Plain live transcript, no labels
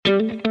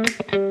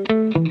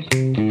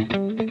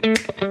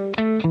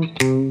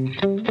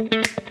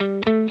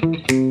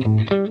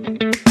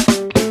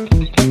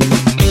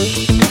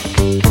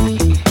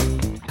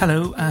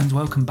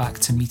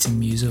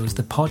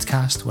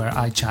podcast where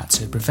I chat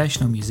to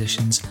professional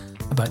musicians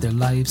about their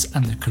lives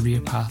and their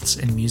career paths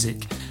in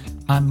music.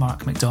 I'm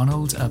Mark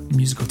MacDonald, a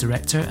musical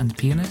director and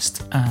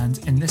pianist, and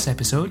in this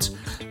episode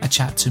I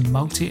chat to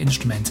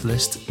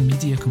multi-instrumentalist,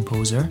 media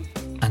composer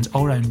and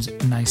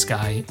all-round nice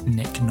guy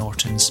Nick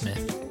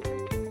Norton-Smith.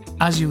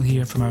 As you'll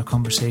hear from our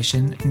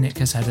conversation, Nick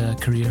has had a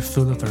career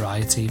full of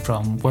variety,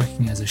 from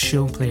working as a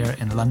show player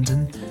in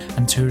London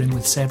and touring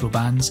with several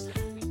bands,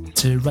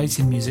 to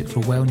writing music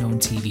for well-known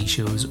TV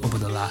shows over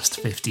the last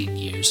 15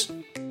 years.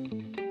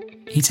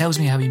 He tells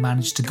me how he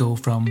managed to go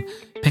from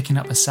picking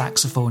up a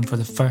saxophone for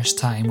the first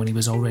time when he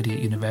was already at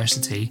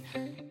university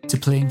to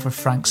playing for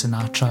Frank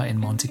Sinatra in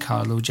Monte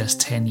Carlo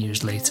just 10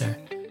 years later,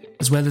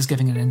 as well as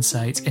giving an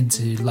insight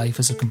into life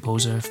as a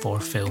composer for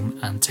film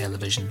and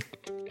television.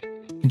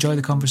 Enjoy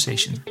the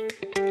conversation.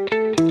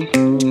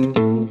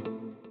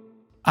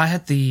 I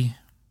had the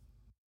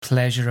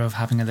pleasure of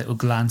having a little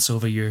glance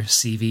over your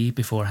CV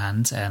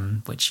beforehand,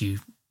 which you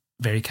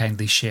very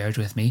kindly shared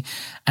with me.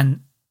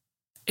 And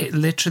it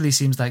literally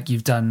seems like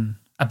you've done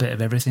a bit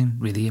of everything,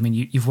 really. I mean,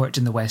 you've worked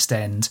in the West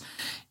End,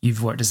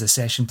 you've worked as a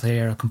session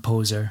player, a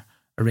composer,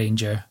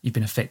 arranger, you've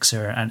been a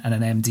fixer and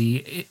an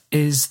MD.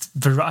 Is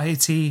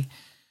variety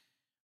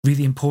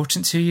really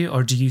important to you,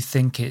 or do you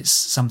think it's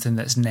something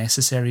that's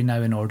necessary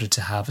now in order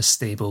to have a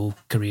stable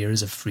career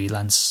as a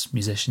freelance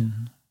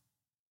musician?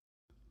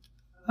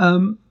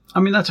 I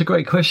mean, that's a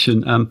great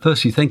question.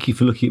 Firstly, thank you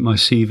for looking at my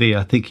CV.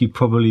 I think you're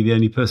probably the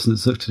only person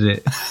that's looked at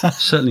it,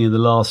 certainly in the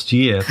last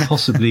year,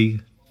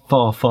 possibly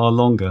far, far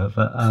longer,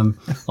 but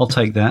I'll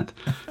take that.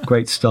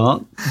 Great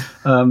start.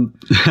 There's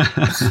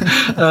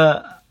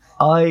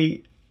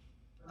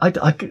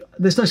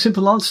no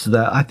simple answer to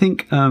that. I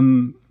think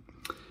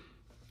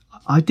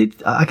I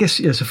guess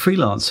as a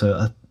freelancer,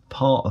 a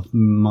part of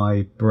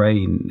my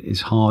brain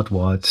is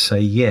hardwired to say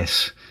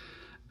yes.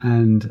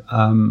 And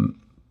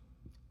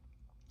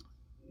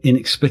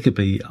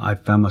inexplicably, I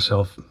found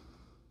myself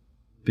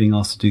being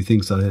asked to do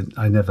things that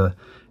I never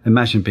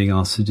imagined being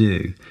asked to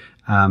do.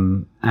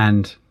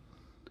 And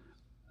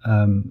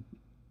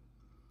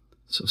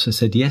sort of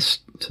said yes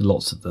to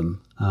lots of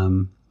them.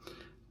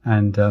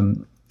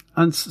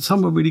 And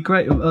some were really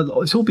great.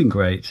 It's all been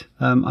great.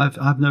 I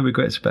have no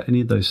regrets about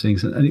any of those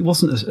things. And it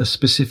wasn't a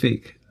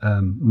specific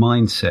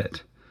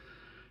mindset.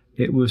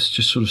 It was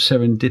just sort of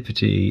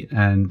serendipity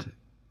and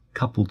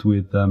coupled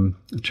with a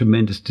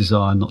tremendous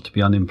desire not to be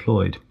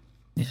unemployed.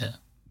 Yeah.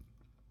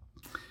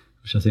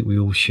 Which I think we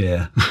all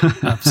share.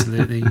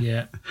 Absolutely,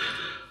 yeah.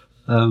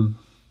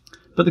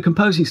 But the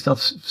composing stuff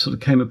sort of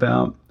came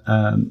about.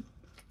 I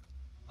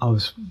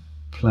was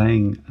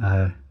playing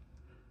a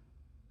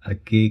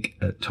gig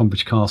at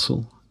Tonbridge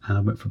Castle, and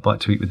I went for a bite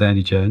to eat with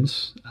Andy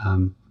Jones,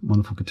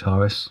 wonderful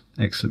guitarist,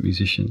 excellent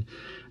musician,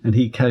 and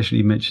he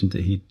casually mentioned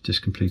that he'd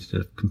just completed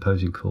a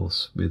composing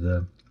course with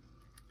a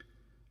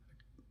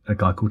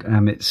guy called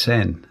Amit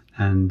Sen,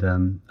 and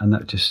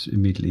that just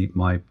immediately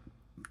my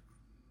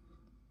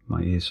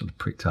ears sort of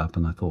pricked up,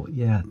 and I thought,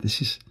 yeah,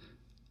 this is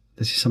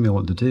something I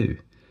want to do,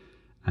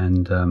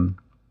 and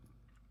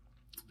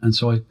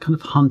so I kind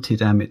of hunted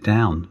Amit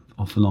down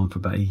off and on for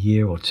about a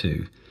year or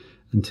two,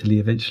 until he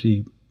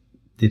eventually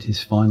did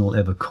his final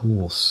ever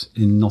course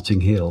in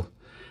Notting Hill.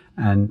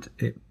 And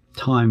it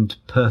timed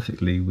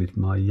perfectly with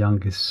my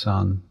youngest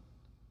son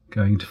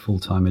going to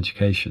full-time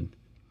education.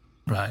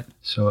 Right.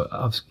 So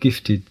I was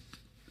gifted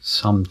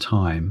some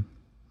time,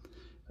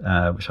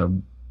 which I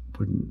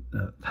wouldn't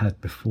have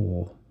had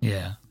before.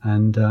 Yeah.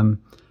 And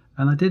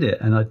I did it.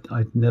 And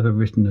I'd never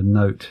written a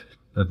note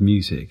of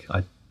music.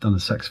 I'd done a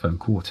saxophone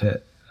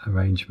quartet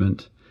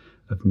arrangement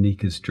of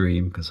Nika's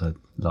Dream, because I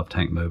loved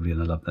Hank Mobley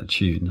and I loved that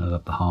tune, I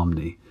loved the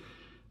harmony,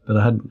 but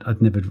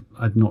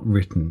I'd not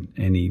written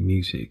any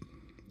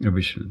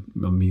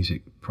original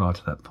music prior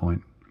to that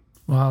point.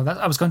 Well,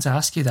 I was going to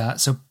ask you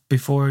that. So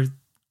before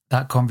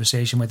that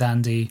conversation with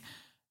Andy,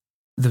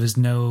 there was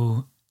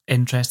no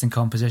interest in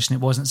composition.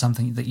 It wasn't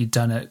something that you'd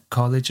done at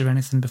college or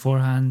anything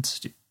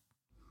beforehand.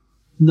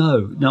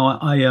 No,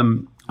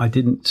 I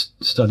didn't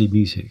study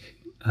music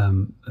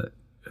at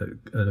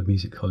a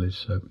music college,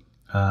 so.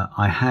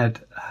 I'd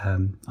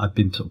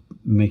been sort of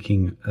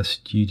making a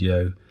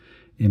studio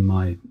in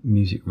my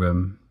music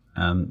room,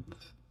 and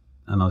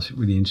I was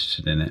really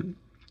interested in it,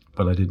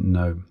 but I didn't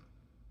know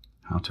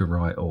how to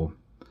write or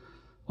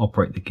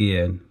operate the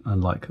gear. And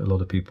unlike a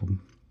lot of people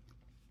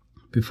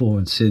before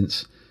and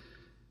since,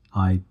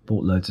 I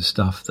bought loads of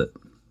stuff that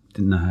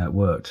didn't know how it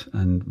worked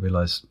and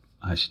realised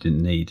I actually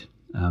didn't need.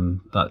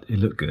 But it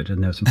looked good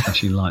and there were some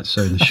flashing lights,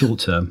 so in the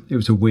short term, it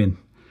was a win.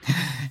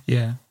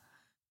 Yeah.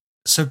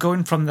 So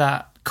going from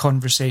that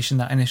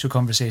initial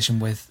conversation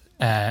with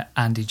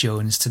Andy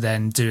Jones to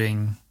then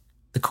doing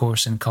the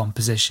course in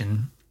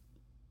composition,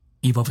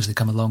 you've obviously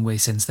come a long way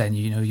since then.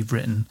 You know, you've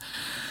written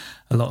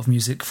a lot of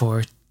music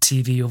for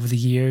TV over the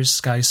years,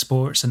 Sky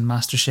Sports and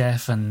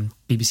MasterChef and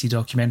BBC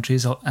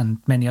documentaries and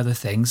many other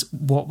things.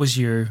 What was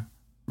your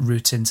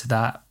route into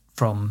that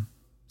from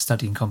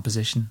studying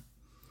composition?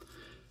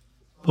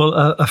 Well,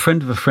 a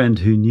friend of a friend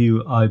who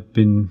knew I'd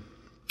been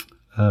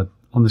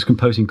on this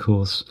composing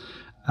course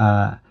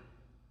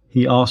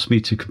he asked me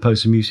to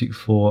compose the music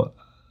for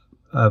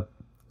a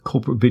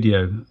corporate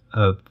video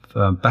of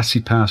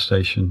Battersea Power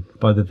Station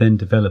by the then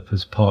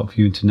developers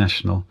Parkview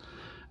International,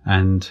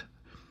 and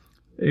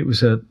it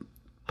was a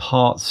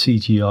part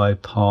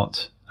CGI,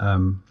 part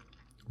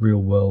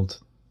real world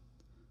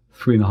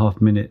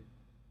 3.5 minute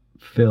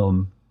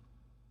film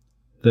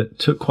that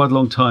took quite a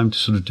long time to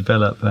sort of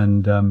develop,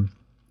 and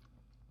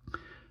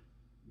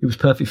it was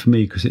perfect for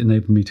me because it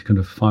enabled me to kind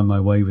of find my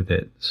way with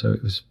it. So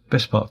it was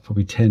best part of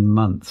probably 10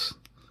 months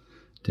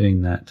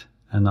doing that,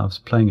 and I was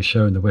playing a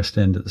show in the West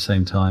End at the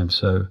same time,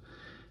 so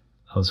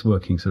I was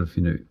working sort of,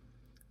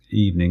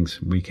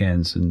 evenings,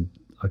 weekends, and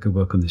I could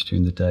work on this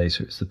during the day,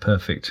 so it's the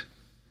perfect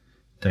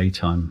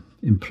daytime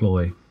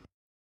employ.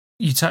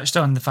 You touched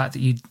on the fact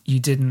that you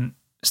didn't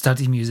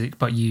study music,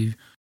 but you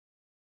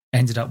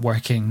ended up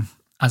working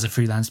as a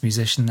freelance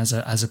musician, as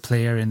a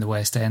player in the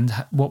West End.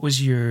 What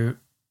was your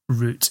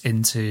route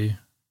into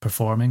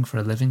performing for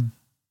a living?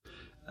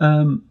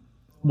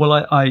 Well,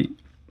 I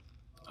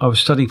was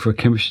studying for a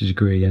chemistry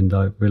degree, and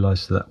I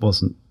realised that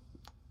wasn't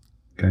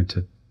going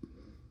to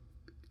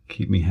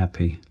keep me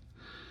happy.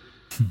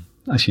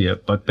 Actually,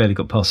 I barely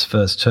got past the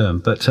first term,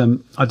 but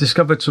I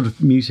discovered sort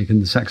of music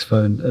and the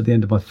saxophone at the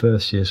end of my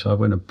first year, so I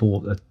went and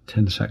bought a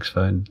tenor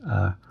saxophone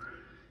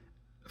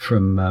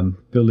from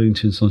Bill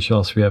Lewington's on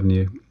Shaftesbury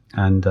Avenue,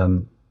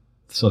 and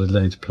started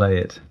learning to play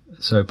it.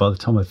 So by the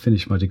time I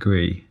finished my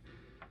degree,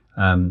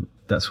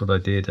 that's what I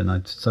did, and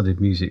I studied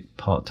music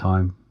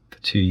part-time for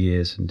 2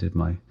 years and did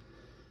my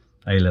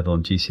A-level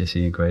and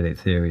GCSE and grade 8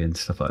 theory and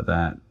stuff like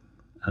that.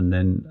 And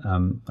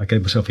then I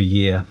gave myself a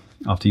year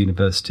after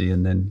university,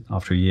 and then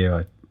after a year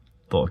I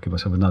thought I'd give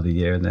myself another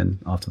year, and then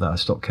after that I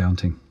stopped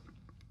counting.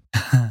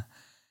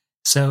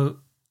 So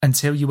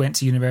until you went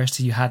to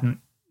university you hadn't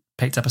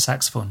picked up a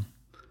saxophone?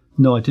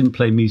 No, I didn't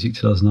play music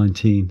till I was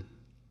 19.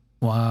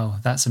 Wow,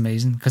 that's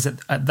amazing. Because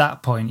at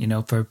that point,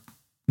 for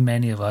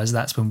many of us,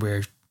 that's when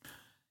we're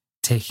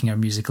taking our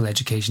musical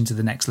education to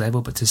the next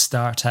level. But to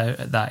start out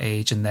at that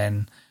age and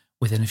then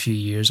within a few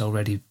years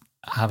already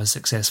have a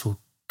successful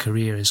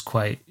career is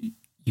quite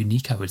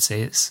unique, I would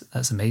say.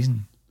 That's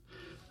amazing.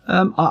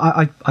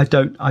 I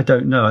don't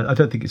know. I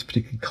don't think it's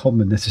particularly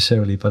common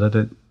necessarily, but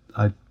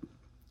I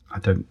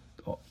don't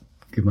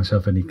give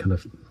myself any kind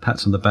of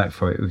pats on the back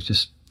for it. It's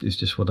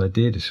just what I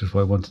did. It's just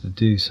what I wanted to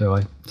do. So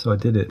I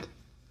did it.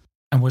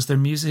 And was there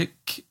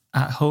music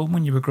at home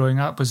when you were growing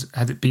up?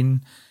 Had it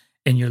been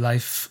in your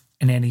life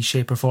in any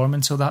shape or form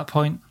until that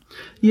point?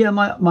 Yeah,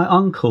 my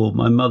uncle,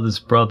 my mother's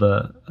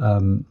brother,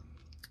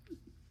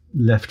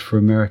 left for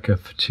America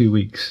for 2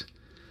 weeks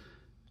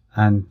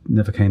and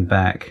never came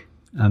back.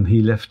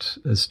 He left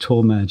as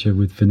tour manager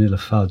with Vanilla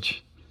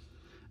Fudge,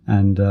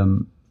 and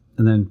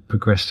then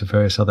progressed to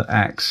various other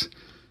acts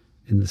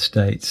in the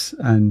States.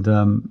 And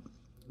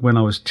when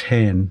I was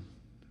 10,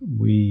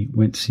 we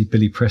went to see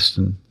Billy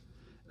Preston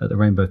at the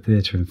Rainbow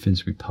Theatre in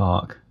Finsbury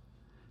Park,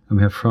 and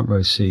we had front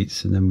row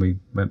seats, and then we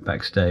went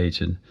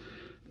backstage, and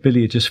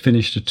Billy had just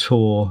finished a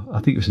tour. I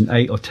think it was an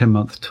 8 or 10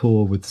 month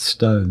tour with the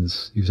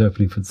Stones. He was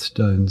opening for the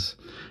Stones,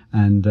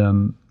 and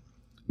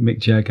Mick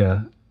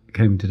Jagger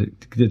came and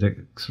did a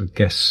sort of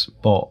guest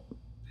spot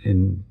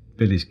in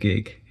Billy's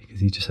gig because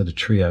he just had a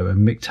trio,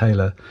 and Mick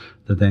Taylor,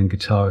 the then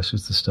guitarist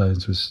with the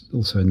Stones, was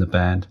also in the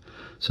band.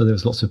 So there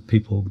was lots of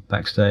people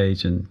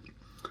backstage, and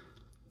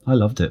I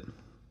loved it.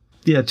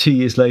 Yeah, 2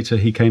 years later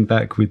he came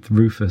back with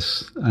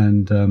Rufus,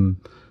 and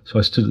so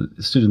I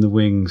stood in the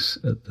wings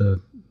at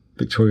the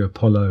Victoria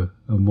Apollo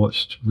and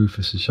watched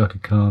Rufus and Shaka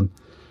Khan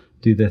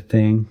do their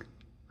thing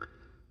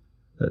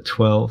at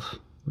 12,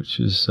 which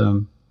was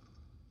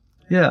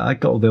I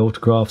got all the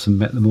autographs and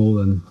met them all,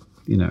 and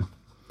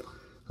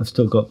I've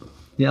still got them.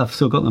 Yeah,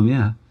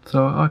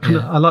 so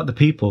I like the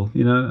people,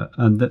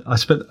 and I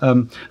spent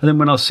and then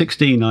when I was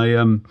 16, I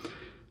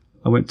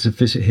went to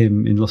visit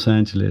him in Los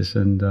Angeles,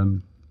 and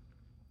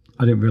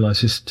I didn't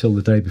realise this till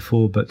the day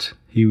before, but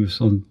he was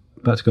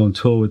about to go on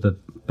tour with a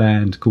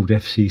band called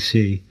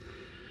FCC,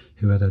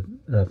 who had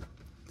a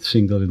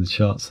single in the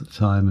charts at the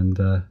time,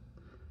 and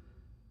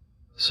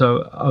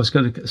so I was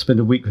going to spend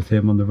a week with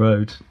him on the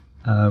road.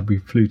 We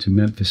flew to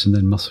Memphis and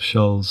then Muscle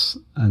Shoals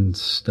and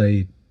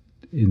stayed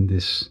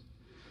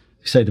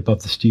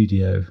above the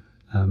studio,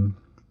 and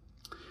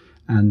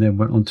then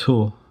went on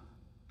tour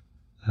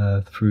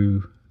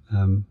through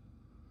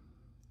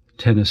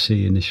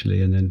Tennessee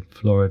initially, and then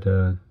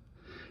Florida,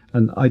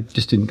 and I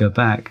just didn't go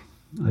back.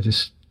 I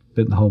just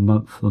spent the whole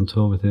month on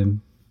tour with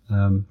him.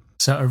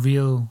 So a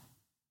real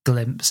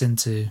glimpse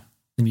into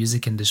the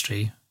music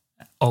industry,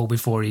 all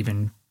before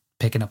even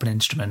picking up an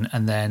instrument.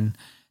 And then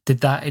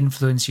did that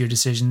influence your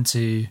decision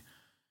to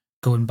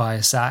go and buy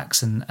a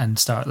sax and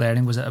start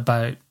learning? Was it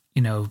about,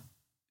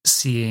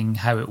 seeing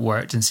how it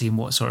worked and seeing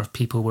what sort of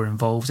people were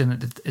involved in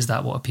it? Is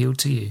that what appealed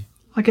to you?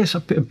 I guess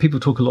people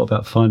talk a lot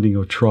about finding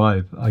your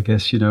tribe, I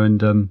guess,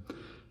 and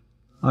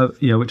I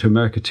went to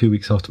America 2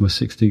 weeks after my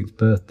 16th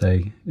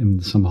birthday in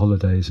the summer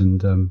holidays,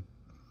 and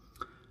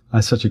I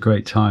had such a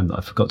great time that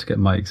I forgot to get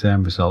my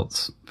exam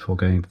results before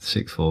going into the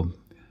sixth form.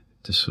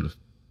 Just sort of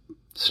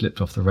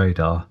slipped off the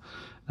radar.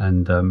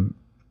 And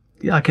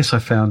I guess I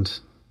found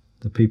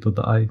the people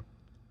that I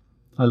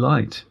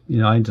liked.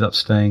 I ended up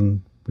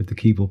staying with the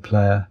keyboard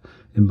player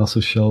in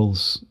Muscle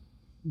Shoals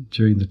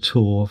during the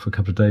tour for a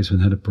couple of days when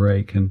I had a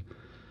break, and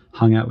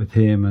hung out with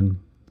him and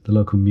the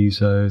local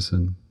musos,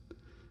 and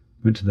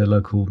went to their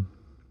local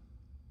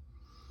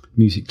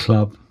music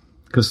club,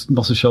 because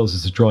Muscle Shoals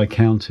is a dry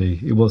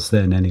county. It was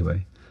then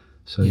anyway.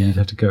 So you'd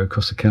have to go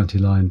across the county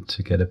line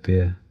to get a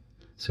beer.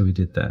 So we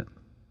did that.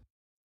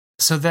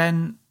 So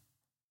then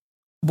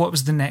what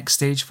was the next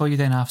stage for you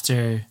then,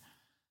 after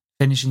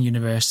finishing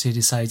university,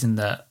 deciding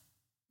that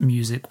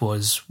music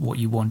was what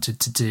you wanted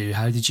to do?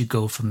 How did you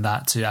go from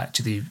that to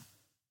actually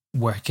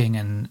working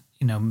and,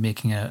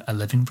 making a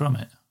living from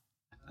it?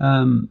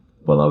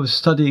 Well, I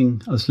was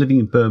living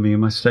in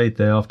Birmingham. I stayed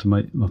there after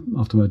my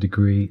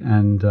degree,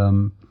 and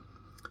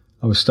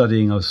I was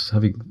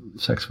having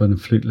saxophone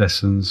and flute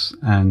lessons,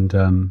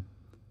 and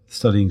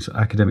studying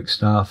academic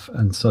stuff,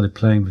 and started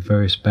playing with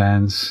various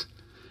bands,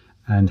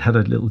 and had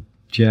a little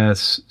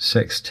jazz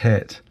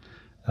sextet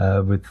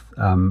with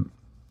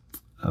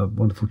a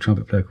wonderful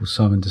trumpet player called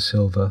Simon De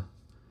Silva.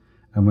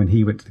 And when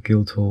he went to the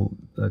Guildhall,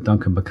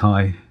 Duncan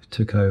Mackay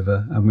took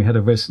over, and we had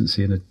a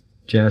residency in a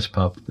jazz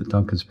pub that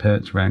Duncan's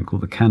parents ran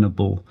called the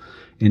Cannonball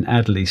in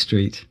Adderley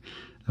Street,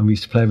 and we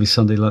used to play every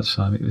Sunday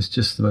lunchtime. It was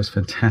just the most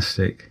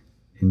fantastic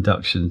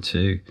induction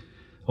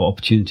or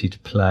opportunity to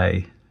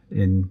play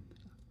in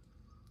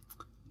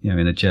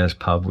a jazz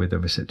pub with a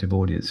receptive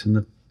audience. And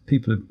the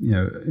people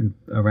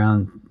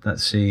around that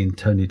scene,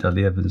 Tony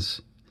Dudley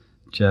Evans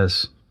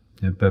Jazz,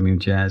 Birmingham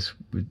Jazz,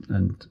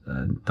 and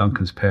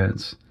Duncan's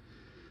parents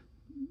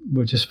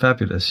were just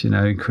fabulous,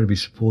 incredibly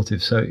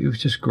supportive. So it was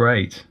just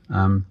great.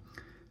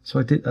 So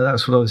I did.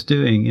 That's what I was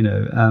doing,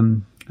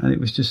 and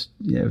it was just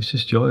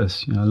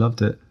joyous. I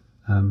loved it.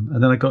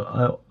 And then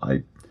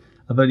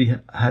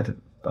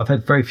I've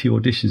had very few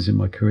auditions in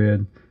my career,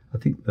 and I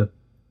think the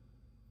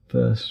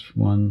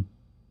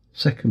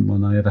second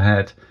one I ever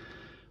had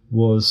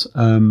was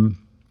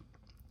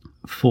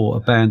for a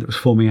band that was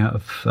forming out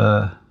of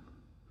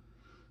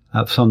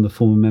some of the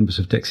former members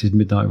of Dexys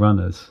Midnight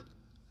Runners,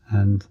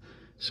 and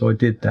so I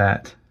did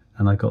that,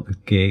 and I got the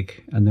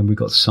gig, and then we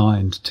got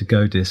signed to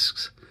Go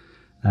Discs,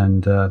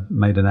 and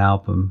made an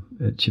album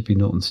at Chippy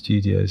Norton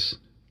Studios,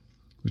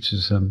 which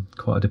is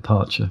quite a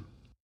departure.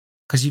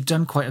 Because you've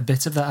done quite a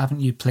bit of that,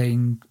 haven't you,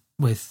 playing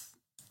with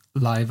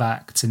live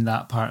acts in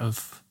that part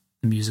of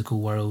the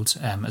musical world,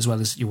 as well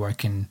as your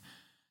work in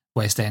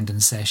West End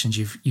and sessions.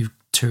 You've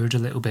toured a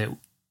little bit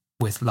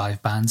with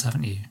live bands,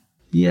 haven't you?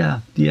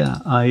 Yeah.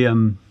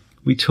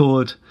 We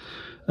toured.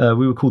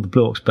 We were called the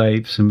Blue Ox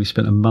Babes, and we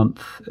spent a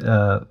month in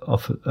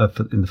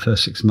the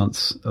first 6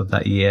 months of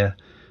that year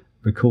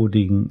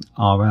recording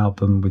our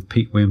album with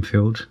Pete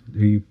Winfield,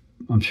 who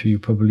I'm sure you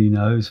probably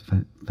know is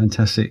a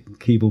fantastic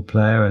keyboard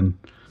player, and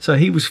so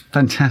he was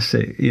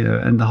fantastic,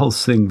 and the whole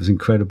thing was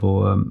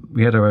incredible.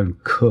 We had our own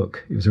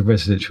cook. It was a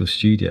residential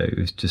studio. It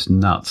was just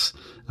nuts,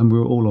 and we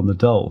were all on the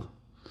dole.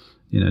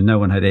 No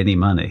one had any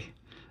money,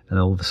 and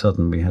all of a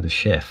sudden we had a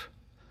chef,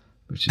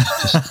 which is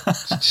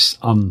just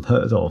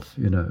unheard of.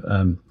 It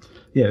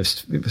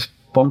was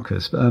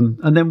bonkers.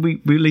 And then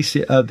we released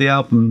the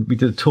album. We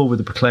did a tour with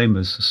the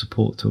Proclaimers, a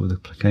support tour with the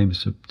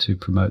Proclaimers to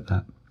promote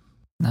that.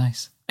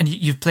 Nice. And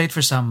you've played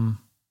for some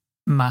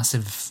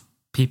massive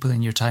people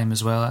in your time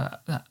as well.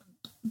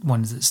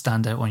 Ones that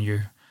stand out on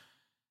your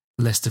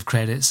list of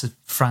credits,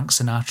 Frank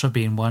Sinatra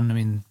being one. I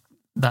mean,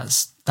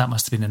 that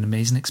must have been an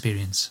amazing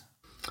experience.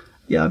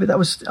 Yeah,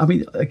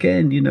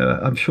 again,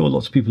 I'm sure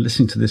lots of people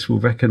listening to this will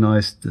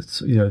recognise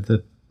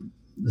that,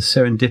 the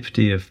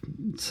serendipity of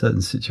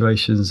certain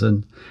situations.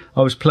 And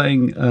I was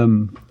playing, I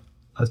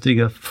was doing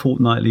a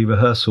fortnightly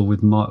rehearsal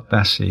with Mark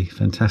Bassey,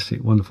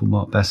 fantastic, wonderful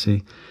Mark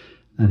Bassey,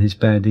 and his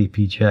band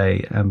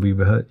EPJ, and we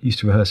used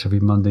to rehearse every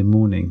Monday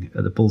morning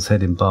at the Bull's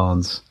Head in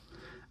Barnes.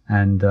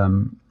 And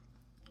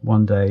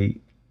one day,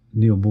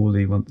 Neil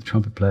Morley, one of the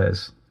trumpet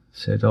players,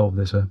 said,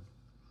 there's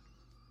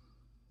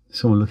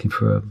someone looking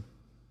for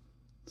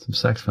some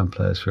saxophone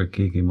players for a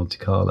gig in Monte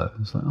Carlo. I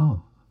was like,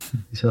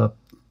 he said,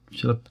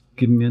 should I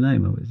give him your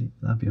name?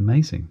 That'd be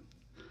amazing.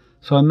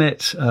 So I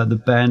met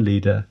the band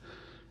leader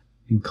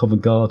in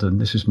Covent Garden.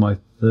 This was my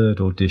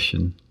third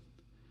audition.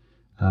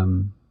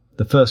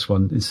 The first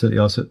one, instantly,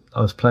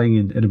 I was playing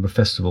in Edinburgh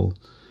Festival,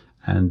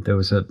 and there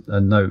was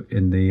a note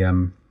in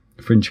the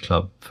Fringe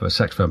Club for a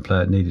saxophone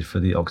player needed for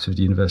the Oxford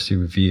University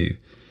Review.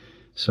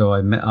 So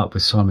I met up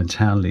with Simon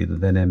Townley, the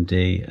then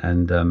MD,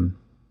 and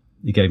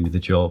he gave me the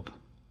job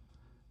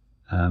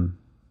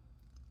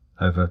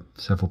over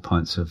several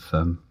pints of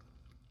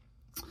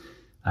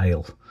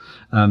ale.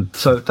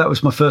 So that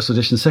was my first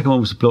audition. The second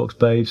one was the Blue Ox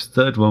Babes. The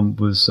third one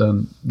was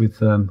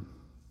with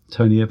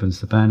Tony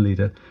Evans, the band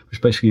leader,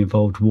 which basically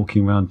involved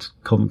walking around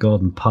Covent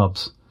Garden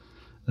pubs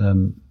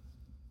and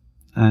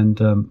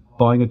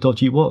buying a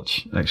dodgy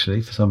watch,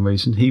 actually, for some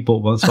reason. He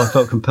bought one, so I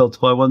felt compelled to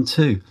buy one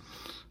too.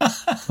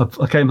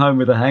 I came home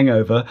with a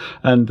hangover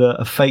and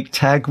a fake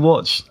tag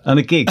watch and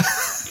a gig.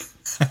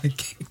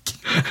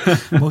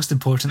 Most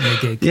importantly, a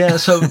gig. Yeah.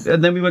 So,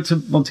 and then we went to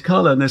Monte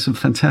Carlo, and there's some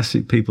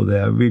fantastic people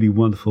there, really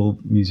wonderful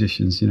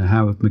musicians. You know,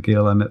 Howard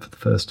McGill I met for the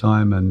first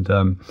time, and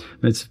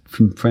it's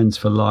from Friends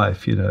for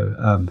Life. You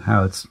know,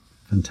 Howard's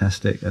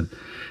fantastic, and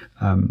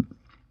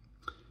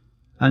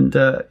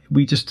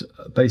we just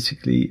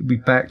basically we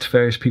backed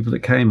various people that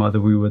came. Either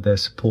we were their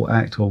support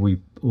act or we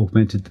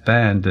augmented the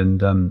band.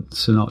 And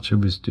Sinatra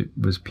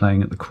was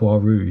playing at the Croix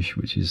Rouge,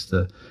 which is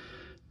the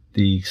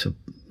sort of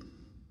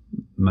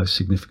most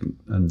significant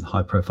and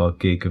high-profile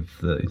gig of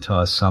the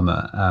entire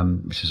summer,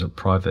 which is a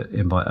private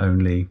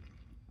invite-only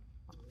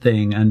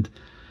thing. And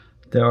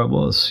there I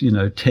was,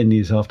 10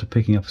 years after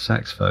picking up a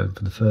saxophone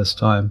for the first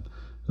time.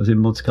 I was in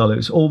Monte Carlo.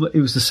 It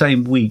was the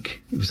same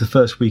week. It was the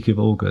first week of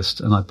August,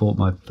 and I bought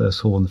my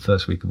first horn the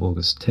first week of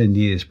August, 10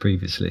 years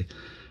previously.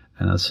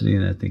 And I was sitting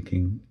there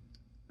thinking,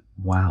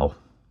 wow.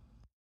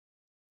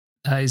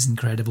 That is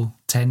incredible.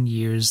 10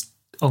 years,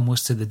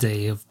 almost to the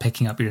day of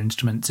picking up your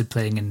instrument to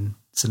playing in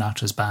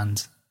Sinatra's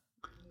band.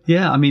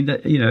 Yeah, I mean,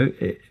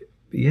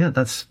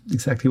 that's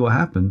exactly what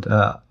happened.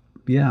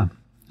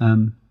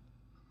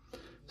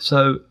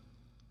 So,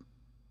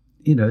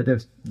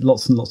 there's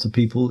lots and lots of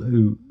people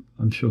who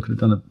I'm sure could have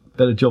done a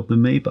better job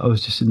than me, but I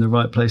was just in the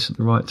right place at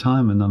the right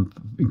time, and I'm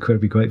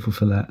incredibly grateful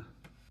for that.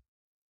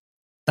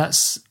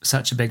 That's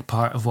such a big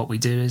part of what we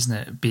do, isn't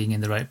it? Being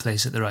in the right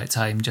place at the right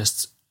time,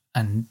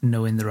 and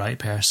knowing the right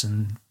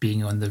person,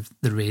 being on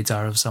the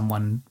radar of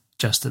someone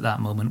just at that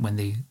moment when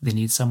they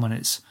need someone.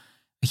 It's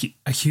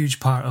a huge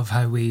part of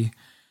how we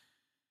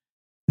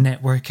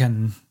network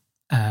and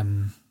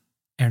earn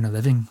a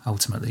living,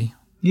 ultimately.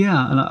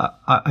 Yeah, and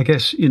I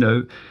guess, you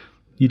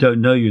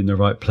don't know you're in the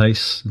right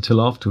place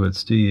until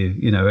afterwards, do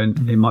you?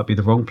 And it might be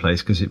the wrong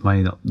place because it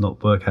may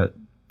not work out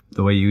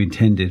the way you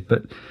intended.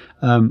 But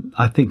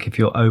I think if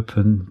you're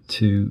open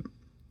to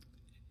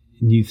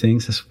new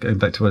things, that's going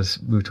back to what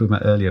we were talking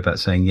about earlier about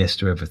saying yes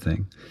to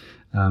everything.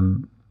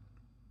 And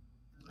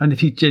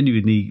if you're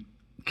genuinely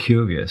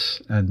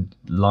curious and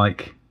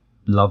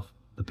love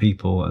the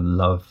people and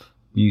love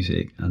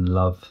music and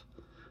love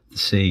the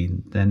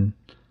scene, then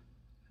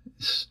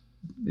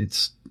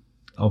it's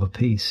of a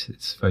piece.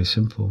 It's very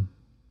simple.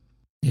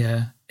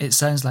 Yeah, it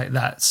sounds like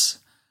that's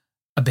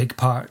a big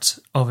part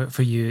of it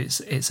for you.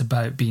 It's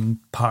about being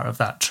part of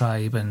that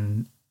tribe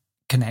and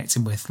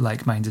connecting with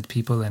like-minded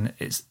people, and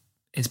it's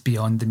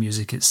beyond the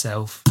music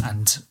itself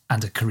and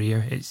a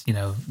career.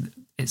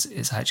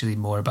 It's actually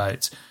more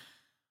about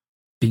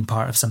being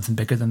part of something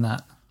bigger than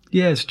that.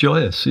 Yeah, it's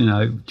joyous,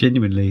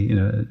 genuinely,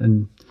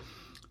 and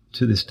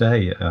to this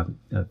day, I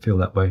feel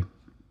that way.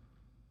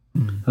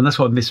 Mm. And that's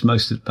what I miss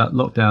most about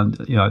lockdown.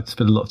 I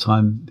spent a lot of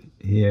time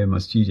here in my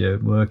studio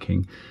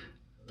working,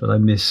 but I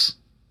miss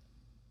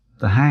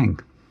the hang.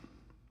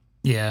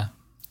 Yeah.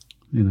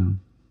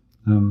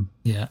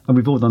 Yeah. And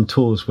we've all done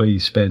tours where you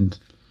spend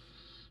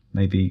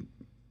maybe,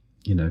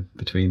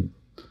 between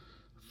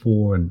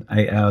 4 and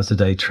 8 hours a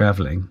day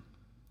traveling.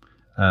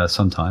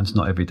 Sometimes,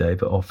 not every day,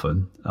 but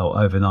often, or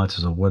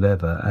overnighters or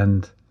whatever,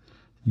 and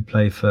you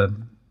play for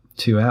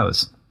 2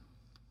 hours.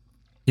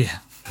 Yeah.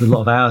 There's a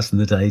lot of hours in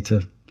the day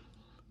to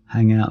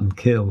hang out and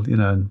kill,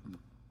 and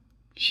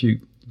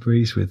shoot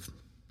breeze with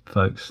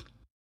folks.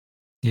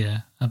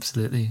 Yeah,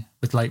 absolutely.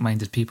 With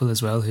like-minded people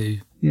as well who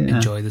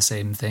enjoy the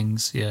same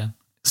things, yeah.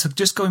 So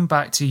just going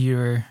back to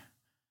your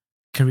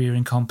career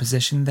in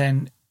composition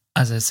then,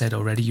 as I said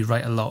already, you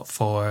write a lot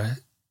for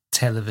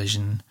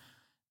television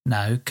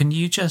now. Can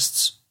you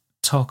just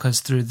talk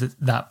us through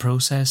that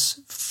process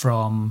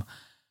from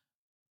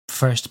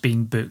first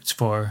being booked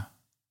for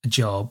a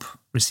job,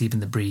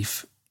 receiving the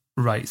brief,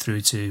 right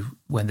through to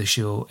when the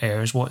show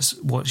airs?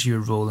 What's your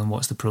role and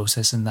what's the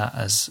process in that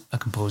as a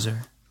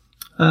composer?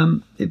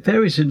 It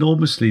varies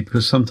enormously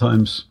because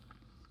sometimes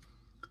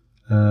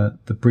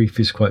the brief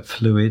is quite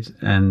fluid,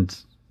 and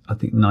I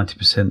think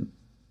 90%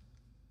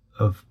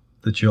 of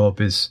the job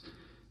is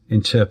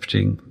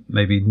interpreting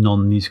maybe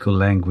non-musical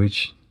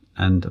language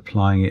and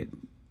applying it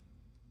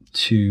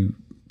to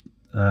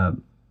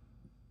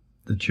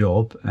the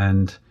job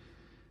and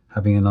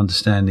having an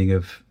understanding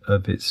of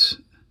its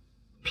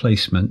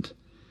placement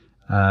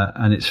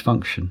and its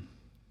function,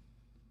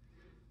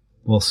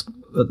 whilst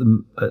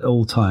at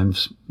all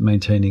times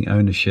maintaining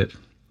ownership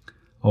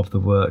of the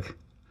work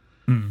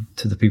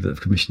to the people that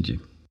have commissioned you.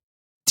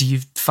 Do you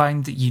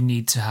find that you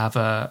need to have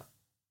a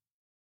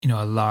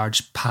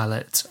large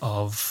palette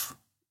of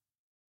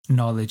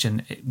knowledge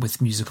and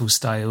with musical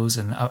styles?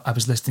 And I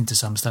was listening to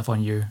some stuff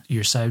on your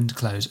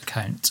SoundCloud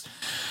account,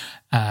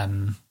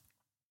 and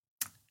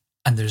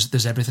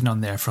there's everything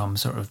on there from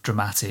sort of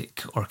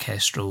dramatic,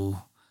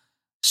 orchestral,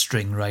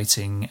 string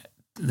writing.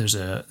 There's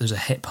a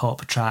hip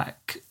hop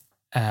track.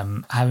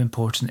 How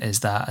important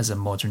is that as a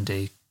modern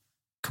day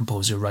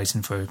composer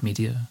writing for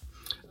media?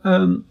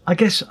 I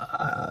guess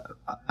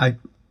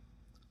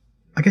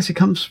it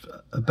comes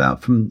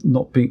about from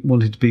not being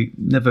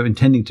never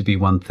intending to be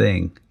one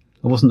thing.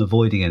 I wasn't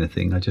avoiding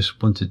anything. I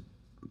just wanted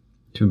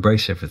to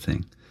embrace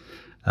everything.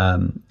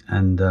 And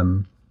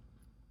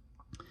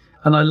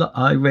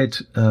I read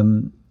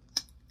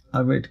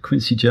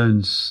Quincy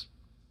Jones'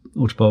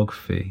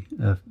 autobiography.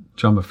 A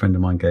drummer friend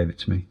of mine gave it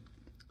to me.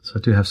 So I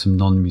do have some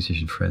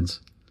non-musician friends.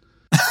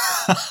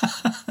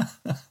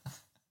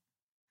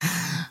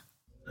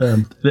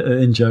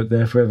 In joke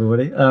there for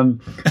everybody.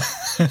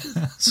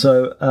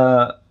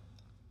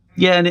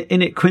 Yeah, and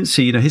in it,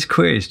 Quincy, you know, his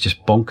career is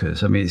just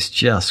bonkers. I mean, it's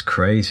just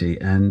crazy.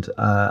 And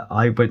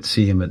I went to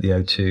see him at the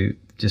O2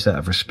 just out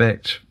of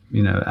respect,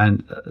 you know,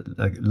 and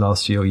like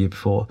last year or year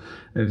before.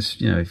 It was,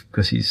 you know,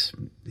 because he's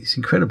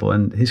incredible.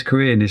 And his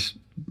career and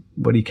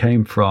what he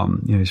came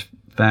from, you know, his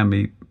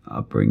family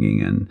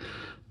upbringing and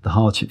the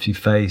hardships he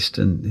faced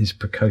and his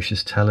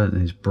precocious talent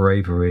and his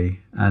bravery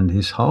and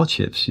his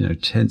hardships, you know,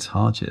 tense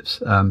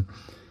hardships.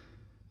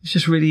 It's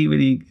just really,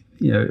 really,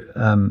 you know,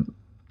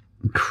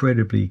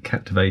 incredibly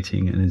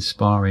captivating and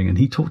inspiring. And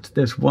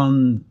there's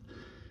one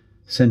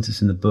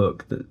sentence in the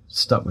book that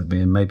stuck with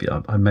me, and maybe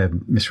I may have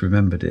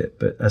misremembered it,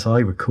 but as I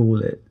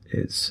recall it,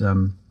 it's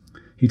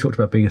he talked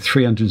about being a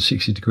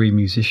 360-degree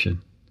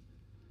musician,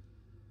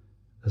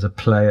 as a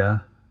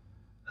player,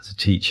 as a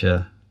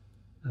teacher,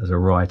 as a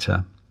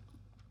writer,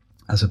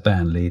 as a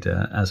band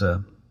leader, as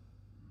a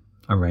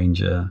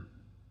arranger,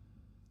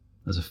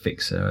 as a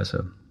fixer, as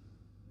a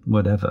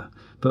whatever.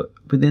 But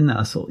within that,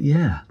 I thought,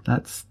 yeah,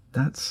 that's.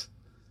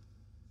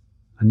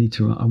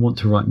 I want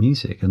to write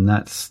music, and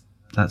that's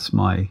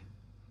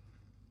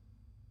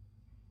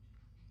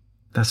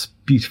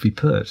beautifully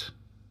put.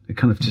 It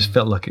kind of just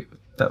felt like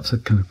that was a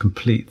kind of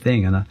complete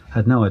thing, and I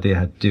had no idea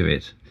how to do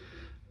it,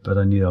 but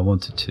I knew I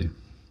wanted to.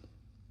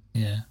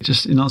 Yeah.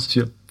 Just in answer to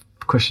your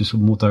questions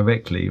more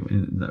directly,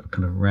 in that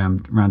kind of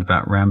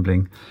roundabout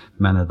rambling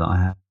manner that I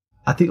have,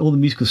 I think all the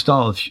musical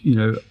styles, you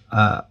know,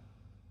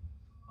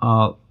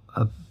 are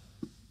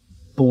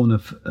born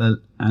of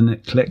an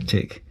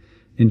eclectic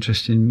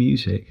interest in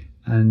music.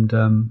 And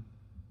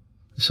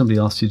if somebody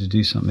asks you to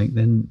do something,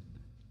 then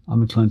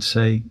I'm inclined to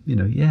say, you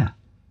know, yeah.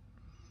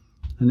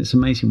 And it's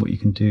amazing what you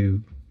can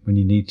do when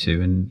you need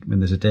to and when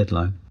there's a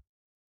deadline.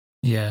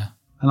 Yeah.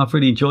 And I've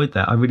really enjoyed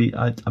that.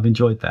 I've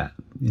enjoyed that,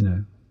 you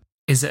know.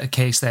 Is it a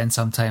case then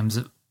sometimes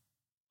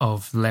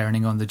of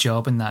learning on the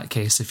job in that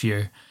case, if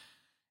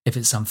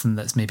it's something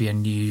that's maybe a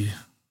new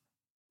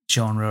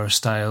genre or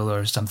style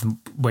or something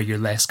where you're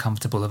less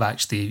comfortable of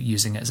actually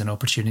using it as an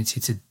opportunity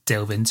to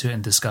delve into it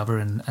and discover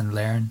and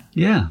learn?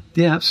 Yeah,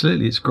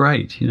 absolutely. It's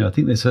great. You know, I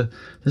think there's a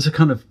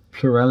kind of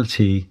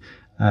plurality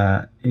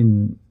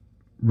in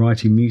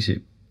writing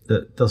music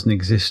that doesn't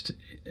exist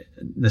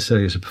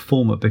necessarily as a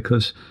performer,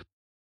 because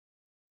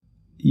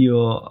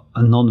you're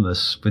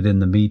anonymous within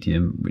the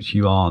medium, which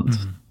you aren't.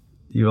 Mm-hmm.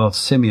 You are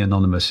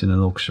semi-anonymous in an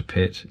orchestra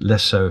pit,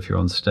 less so if you're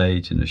on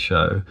stage in a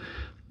show,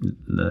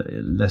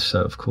 less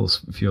so, of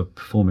course, if you're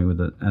performing with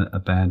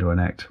a band or an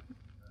act.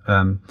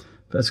 But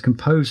as a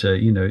composer,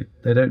 you know,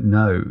 they don't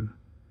know.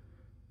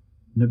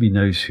 Nobody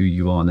knows who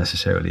you are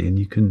necessarily, and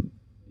you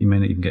may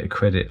not even get a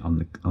credit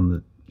on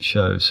the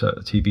show, so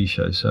a TV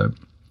show. So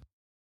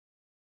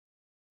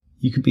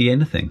you could be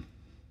anything.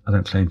 I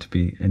don't claim to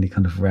be any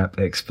kind of rap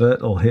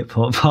expert or hip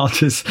hop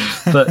artist,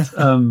 but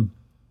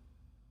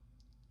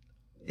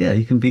yeah,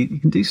 you can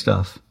do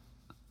stuff.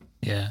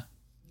 Yeah,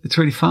 it's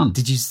really fun.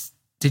 Did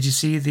you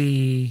see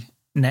the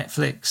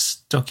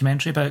Netflix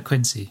documentary about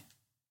Quincy?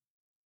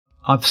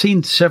 I've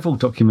seen several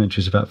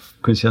documentaries about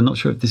Quincy. I'm not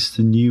sure if this is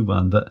the new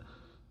one, but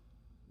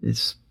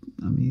he's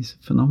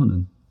a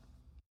phenomenon.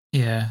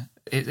 Yeah,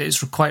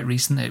 it's quite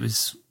recent. It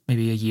was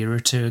maybe a year or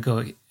two ago.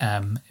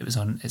 It's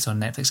on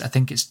Netflix. I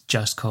think it's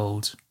just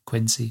called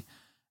Quincy,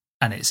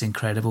 and it's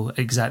incredible.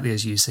 Exactly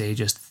as you say,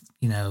 just,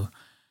 you know,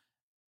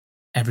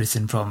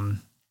 everything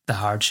from the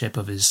hardship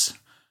of his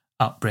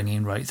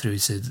upbringing right through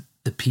to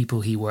the people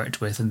he worked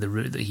with and the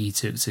route that he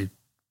took to,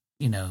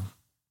 you know,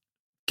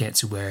 get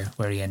to where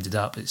he ended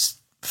up. It's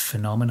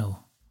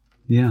phenomenal.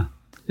 Yeah,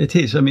 it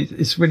is. I mean,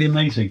 it's really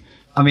amazing.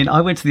 I mean, I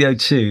went to the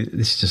O2.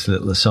 This is just a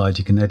little aside.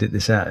 You can edit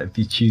this out if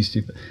you choose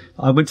to.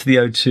 I went to the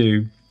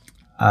O2.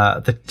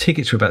 The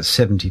tickets were about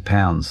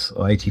 £70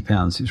 or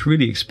 £80. It's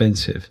really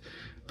expensive.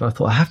 But I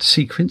thought, I have to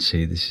see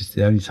Quincy. This is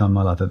the only time in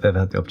my life I've ever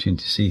had the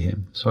opportunity to see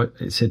him. So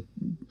it said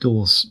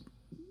doors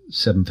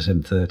 7 for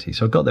 7:30.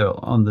 So I got there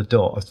on the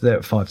dot. I was there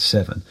at 5 to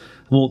 7.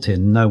 I walked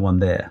in, no one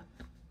there.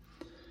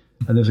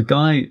 And there was a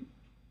guy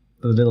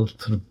with a little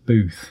sort of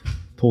booth,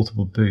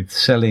 portable booth,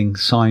 selling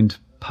signed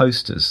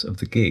posters of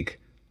the gig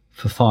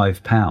for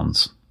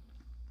 £5.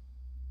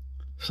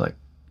 It's like,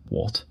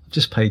 what? I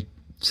just paid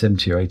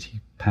 70 or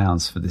 80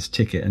 pounds for this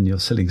ticket, and you're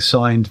selling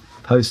signed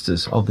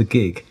posters of the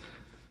gig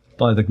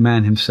by the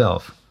man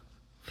himself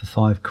for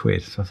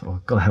 £5. So I thought,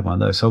 I've got to have one of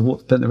those. So I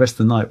spent the rest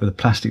of the night with a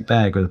plastic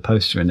bag with a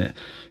poster in it,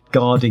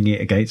 guarding it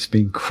against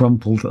being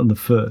crumpled on the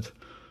foot.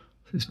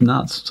 It's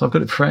nuts. So I've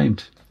got it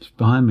framed. It's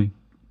behind me.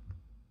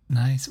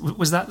 Nice.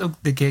 Was that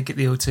the gig at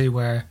the O2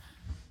 where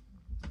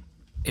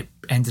it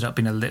ended up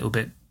being a little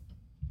bit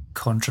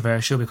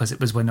controversial because it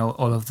was when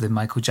all of the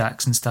Michael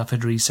Jackson stuff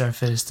had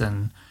resurfaced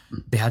and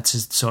they had to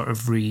sort of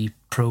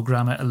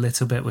reprogram it a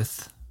little bit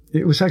with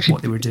it was actually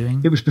what they were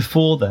doing? It was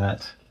before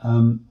that.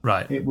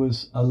 Right. It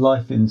was a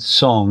Life in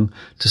Song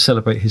to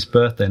celebrate his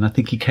birthday, and I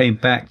think he came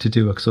back to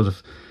do a sort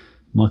of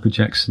Michael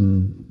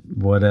Jackson,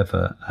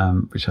 whatever,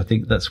 which I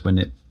think that's when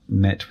it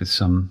met with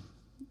some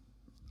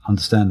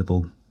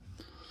understandable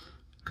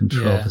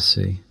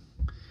controversy.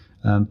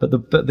 But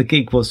the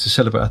gig was to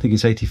celebrate, I think,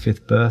 his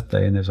 85th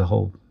birthday, and there's a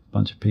whole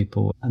bunch of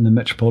people. And the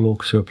Metropole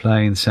Orchestra were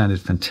playing, sounded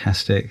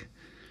fantastic.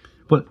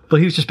 Well,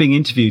 he was just being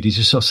interviewed. He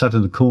just sort of sat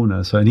in the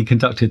corner, and he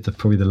conducted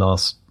probably the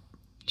last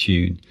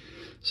tune.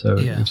 So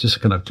it was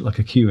just kind of like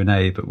a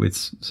Q&A, but with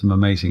some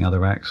amazing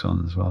other acts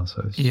on as well.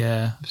 So it's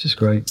just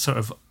great. Sort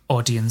of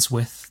audience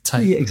with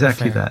type. Yeah,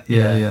 exactly affair. that.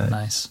 Yeah.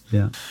 Nice.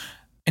 Yeah.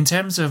 In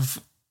terms of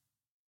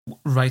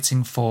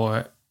writing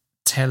for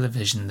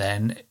television,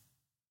 then,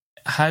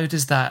 how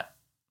does that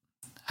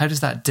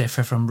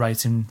differ from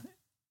writing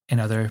in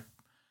other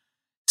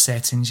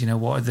settings?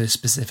 What are the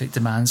specific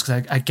demands?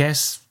 Because I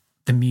guess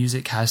the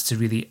music has to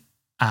really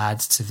add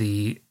to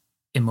the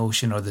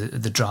emotion or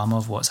the drama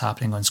of what's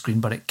happening on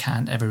screen, but it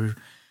can't ever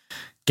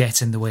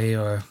get in the way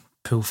or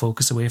pull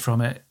focus away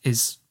from it.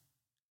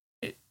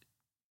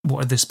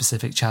 What are the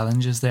specific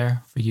challenges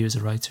there for you as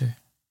a writer?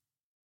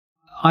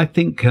 I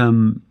think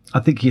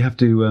you have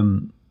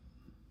to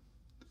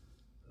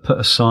put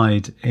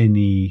aside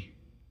any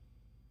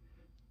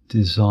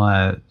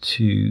desire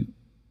to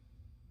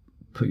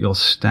put your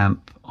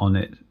stamp on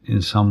it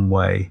in some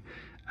way,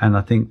 and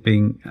I think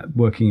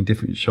working in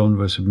different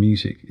genres of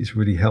music is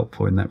really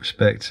helpful in that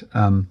respect,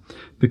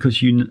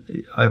 because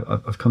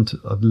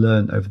I've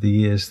learned over the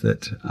years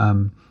that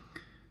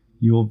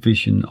your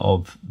vision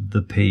of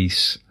the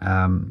piece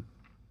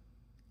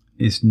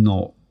is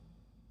not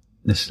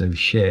necessarily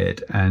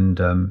shared,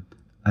 and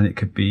it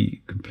could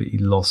be completely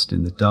lost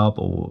in the dub,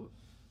 or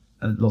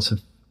lots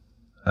of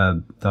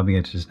dubbing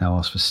editors now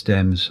ask for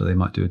stems, so they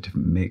might do a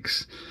different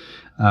mix.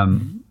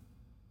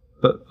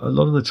 But a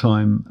lot of the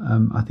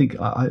time, I think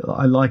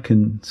I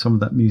liken some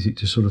of that music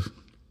to sort of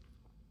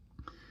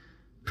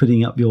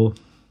putting up your.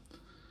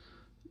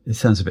 It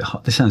sounds a bit.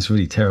 This sounds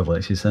really terrible.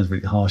 Actually, it sounds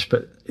really harsh.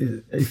 But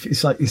if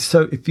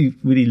you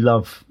really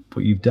love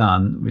what you've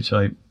done, which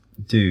I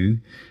do,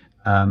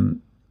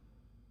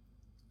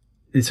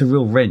 it's a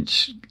real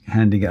wrench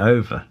handing it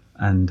over,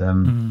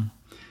 and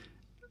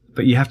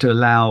but you have to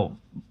allow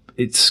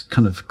its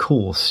kind of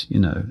course.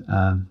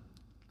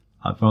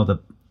 I've rather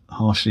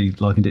harshly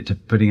likened it to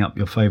putting up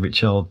your favourite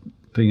child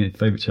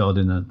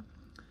in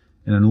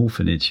an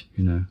orphanage.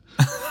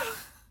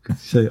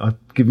 So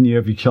I've given you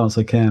every chance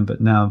I can,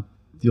 but now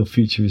your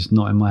future is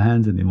not in my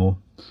hands anymore.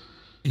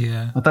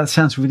 Yeah. That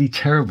sounds really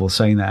terrible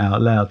saying that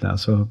out loud now,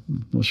 so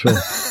I'm not sure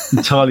I'm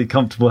entirely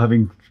comfortable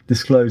having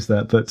disclosed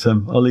that, but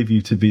I'll leave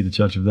you to be the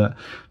judge of that.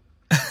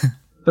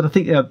 But I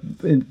think,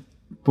 in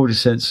broader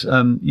sense,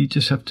 you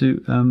just have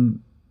to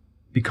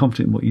be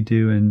confident in what you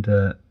do and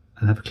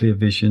have a clear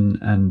vision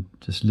and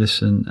just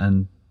listen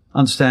and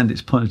understand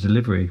its point of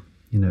delivery.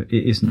 It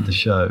isn't the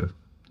show.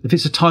 If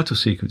it's a title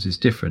sequence, it's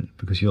different,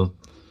 because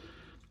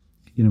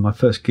my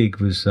first gig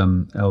was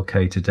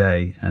LK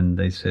Today, and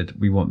they said,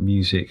 we want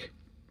music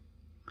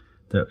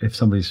that if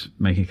somebody's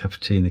making a cup of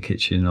tea in the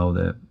kitchen or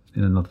they're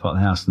in another part of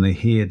the house and they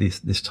hear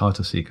this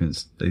title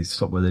sequence, they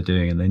stop what they're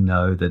doing and they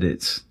know that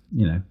it's,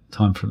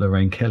 time for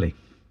Lorraine Kelly.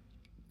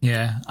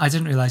 Yeah, I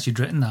didn't realise you'd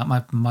written that.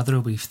 My mother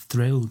will be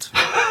thrilled.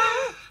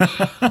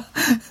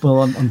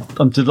 Well,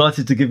 I'm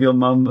delighted to give your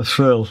mum a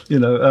thrill.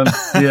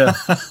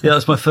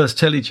 That's my first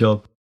telly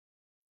job.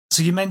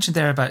 So you mentioned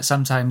there about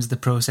sometimes the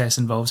process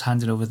involves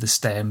handing over the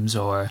stems,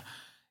 or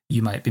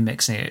you might be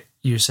mixing it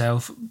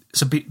yourself.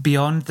 So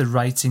beyond the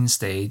writing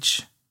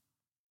stage,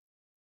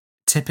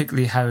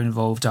 typically how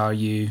involved are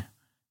you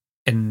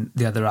in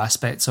the other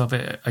aspects of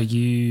it? Are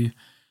you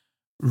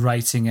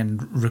writing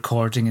and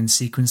recording and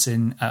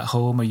sequencing at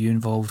home? Are you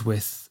involved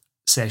with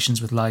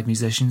sessions with live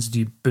musicians? Do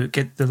you book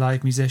at the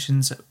live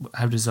musicians?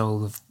 How do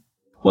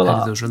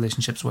those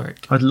relationships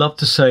work? I'd love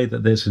to say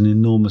that there's an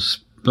enormous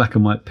black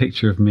and white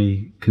picture of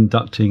me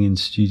conducting in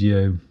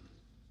studio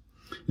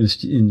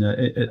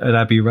at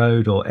Abbey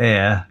Road or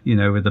Air,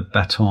 with a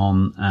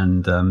baton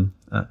and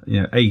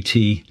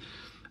 80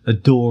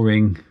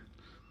 adoring,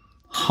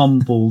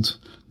 humbled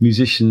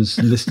musicians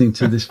listening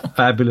to this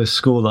fabulous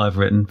score that I've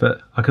written.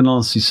 But I can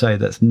honestly say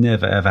that's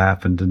never ever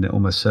happened, and it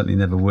almost certainly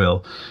never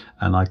will.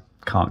 And I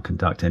can't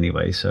conduct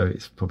anyway, so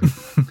it's probably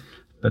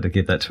better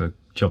give that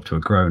job to a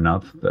grown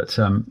up. But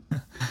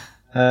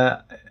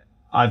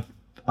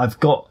I've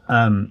got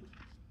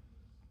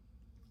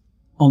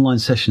online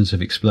sessions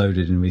have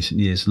exploded in recent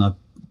years, and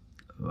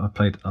I've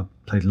played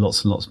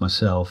lots and lots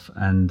myself,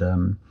 and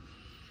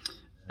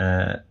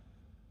I've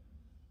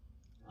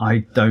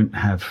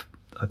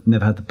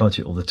never had the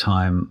budget all the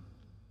time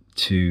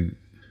to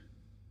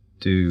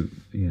do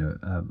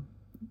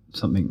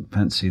something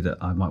fancy that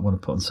I might want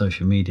to put on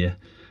social media.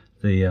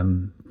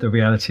 The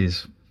reality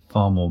is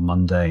far more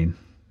mundane,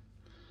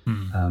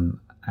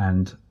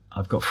 and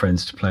I've got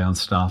friends to play on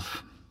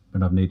stuff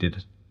when I've needed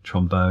a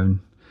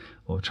trombone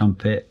or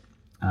trumpet,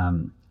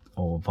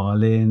 or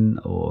violin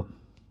or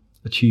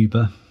a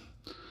tuba.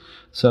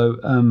 So,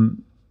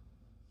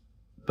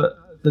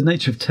 but the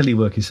nature of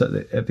telework is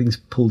that everything's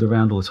pulled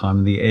around all the time.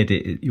 In the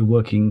edit, you're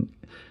working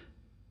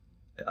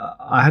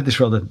I had this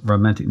rather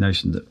romantic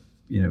notion that,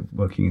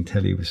 working in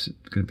telly was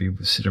going to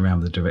be sit around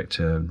with the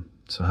director and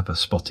so have a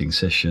spotting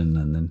session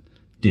and then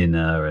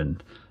dinner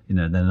and,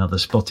 then another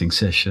spotting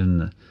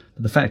session.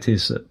 But the fact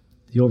is that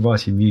you're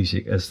writing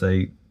music as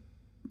they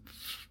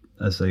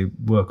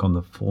work on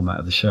the format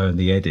of the show and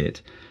the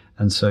edit.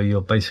 And so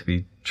you're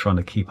basically trying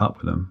to keep up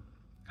with them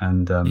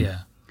and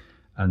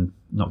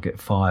not get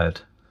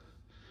fired.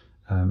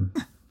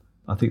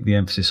 I think the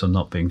emphasis on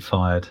not being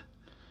fired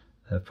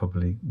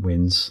probably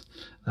wins.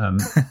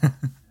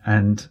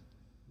 And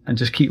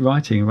just keep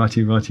writing,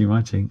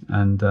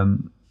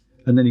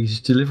 and then you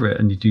just deliver it,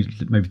 and you do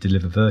maybe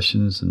deliver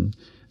versions, and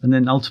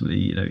then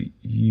ultimately,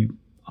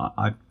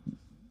 I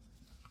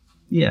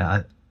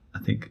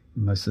think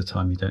most of the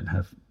time you don't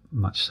have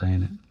much say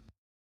in it.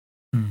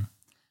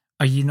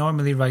 Are you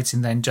normally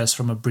writing then just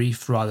from a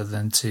brief rather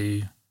than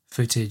to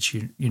footage?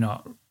 You're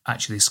not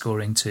actually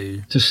scoring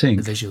to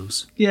sync the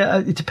visuals? Yeah,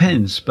 it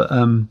depends. But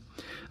for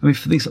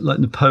things like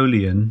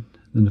Napoleon,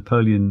 the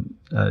Napoleon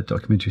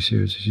documentary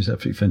series, which is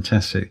absolutely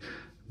fantastic,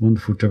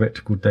 wonderful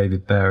director called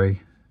David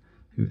Barry,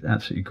 who was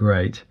absolutely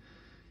great.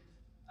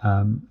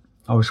 I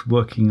was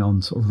working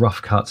on sort of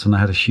rough cuts, and I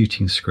had a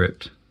shooting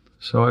script.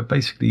 So I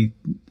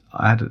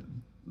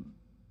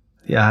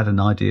had an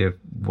idea of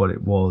what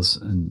it was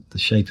and the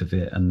shape of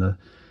it and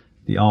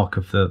the arc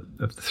of the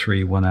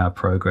 3 1-hour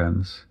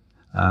programs.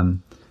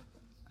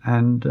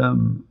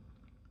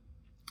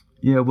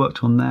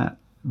 Worked on that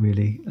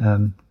really.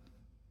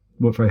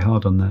 Worked very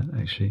hard on that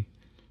actually,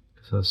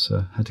 because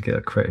I had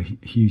to create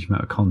a huge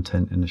amount of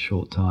content in a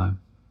short time.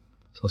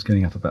 So I was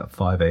getting up about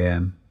 5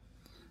 a.m.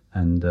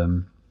 and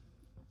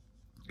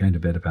going to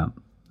bed about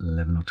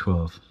 11 or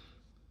 12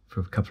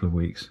 for a couple of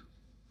weeks.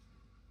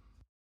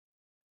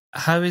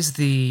 How is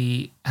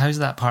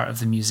that part of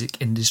the music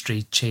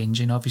industry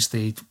changing?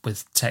 Obviously,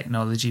 with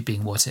technology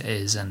being what it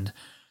is, and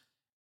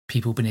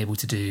people being able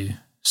to do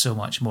so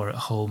much more at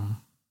home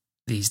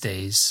these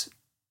days.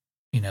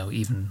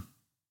 Even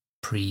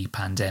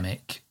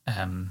pre-pandemic,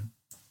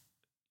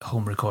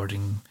 home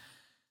recording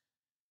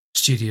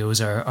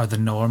studios are the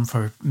norm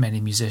for many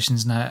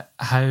musicians now.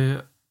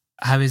 How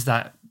has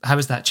that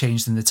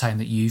changed in the time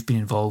that you've been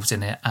involved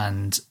in it,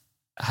 and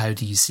how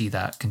do you see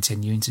that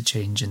continuing to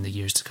change in the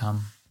years to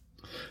come?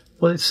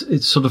 Well,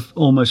 it's sort of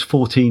almost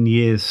 14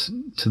 years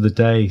to the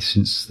day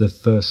since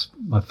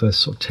my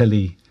first sort of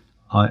telly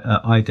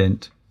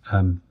ident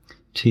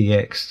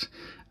TX'd,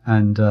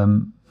 and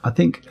I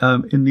think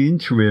in the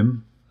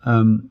interim,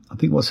 I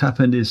think what's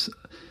happened is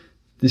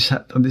this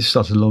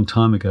started a long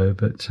time ago,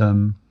 but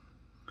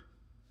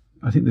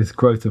I think the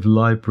growth of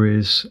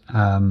libraries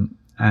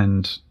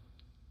and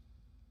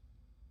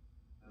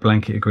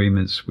blanket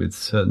agreements with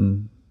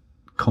certain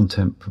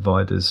content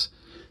providers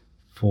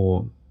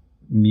for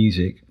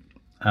music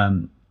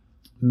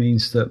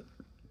means that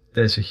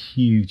there's a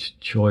huge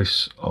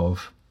choice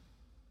of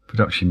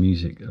production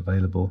music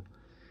available,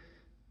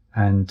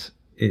 and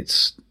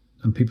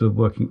people are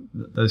working.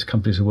 Those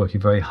companies are working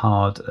very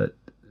hard at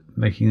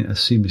making a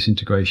seamless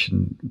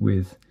integration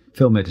with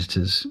film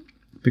editors,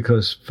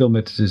 because film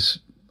editors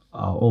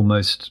are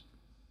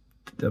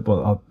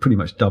are pretty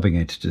much dubbing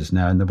editors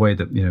now, in the way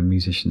that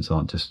musicians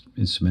aren't just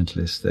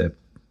instrumentalists; they're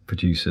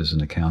producers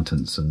and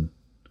accountants and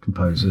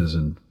composers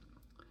and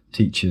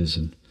teachers,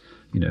 and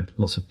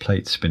lots of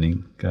plate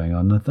spinning going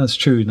on. That's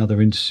true in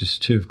other industries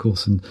too, of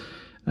course, and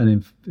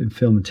in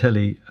film and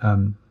telly,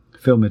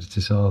 film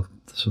editors are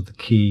sort of the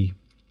key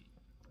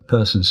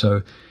person.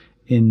 So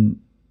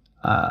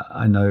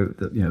I know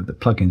that the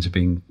plugins are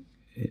being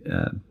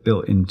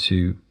built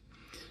into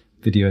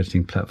video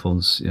editing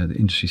platforms, the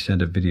industry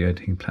standard video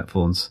editing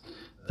platforms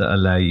that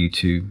allow you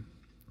to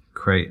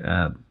create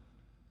a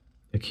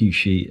cue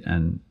sheet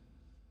and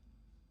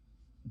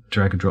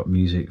drag and drop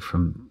music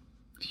from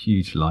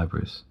huge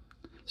libraries.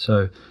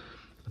 So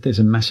there's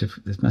massive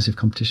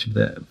competition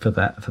for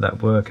that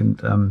work,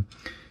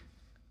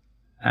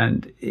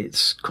 and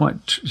it's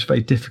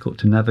very difficult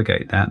to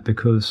navigate that,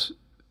 because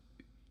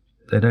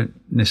they don't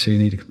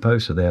necessarily need a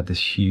composer. They have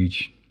this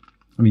huge,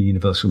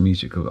 Universal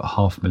Music have got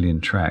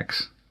 500,000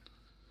 tracks,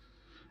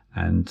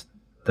 and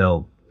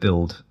they'll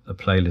build a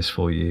playlist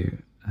for you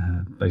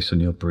based on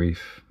your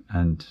brief,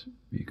 and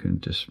you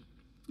can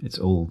it's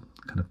all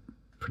kind of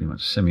pretty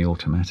much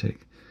semi-automatic.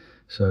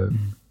 So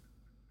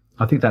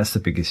I think that's the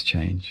biggest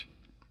change.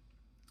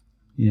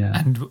 Yeah.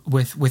 And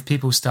with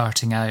people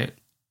starting out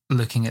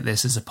looking at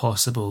this as a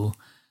possible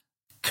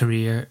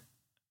career,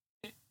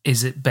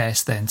 is it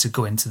best then to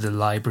go into the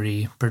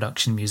library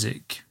production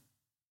music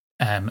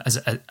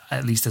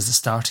at least as a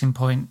starting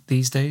point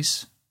these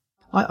days?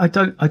 I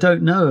don't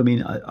know.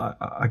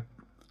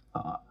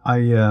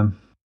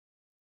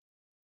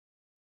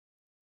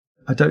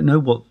 I don't know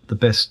what the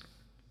best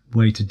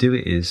way to do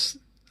it is.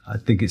 I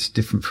think it's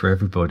different for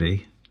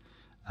everybody,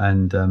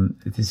 and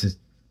it's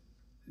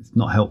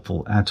not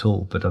helpful at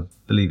all. But I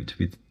believe it to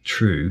be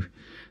true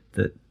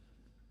that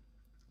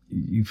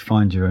you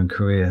find your own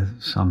career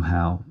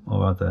somehow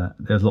or other.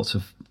 There's lots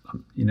of,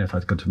 if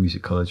I'd gone to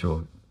music college,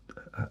 or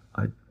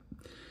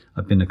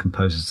I'd been a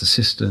composer's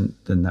assistant,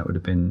 then that would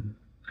have been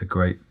a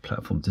great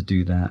platform to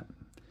do that.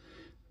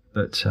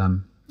 But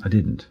I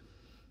didn't.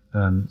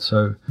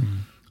 So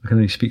I can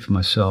only speak for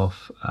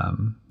myself,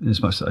 in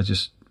as much that I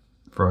just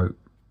wrote.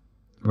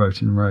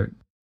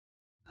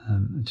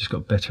 And just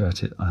got better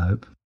at it, I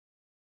hope.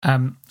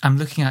 I'm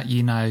looking at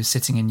you now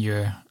sitting in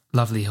your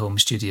lovely home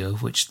studio,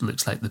 which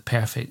looks like the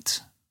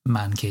perfect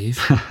man cave.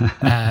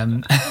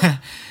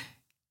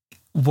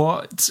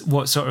 What's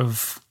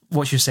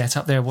your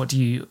setup there? What are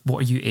you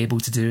able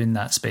to do in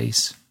that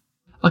space?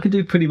 I can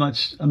do pretty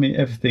much,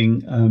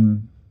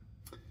 everything.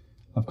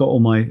 I've got all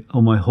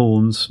my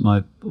horns,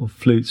 my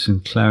flutes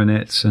and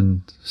clarinets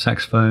and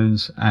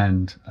saxophones,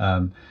 and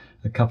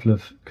a couple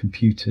of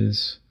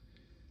computers.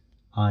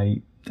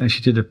 I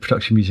actually did a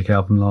production music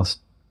album last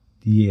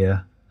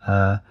year,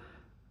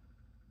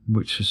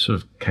 which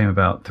sort of came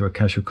about through a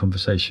casual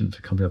conversation for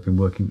a company I've been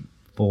working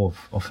for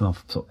off and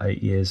off sort of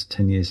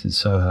 10 years in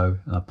Soho.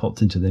 And I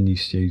popped into the new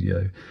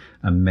studio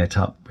and met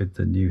up with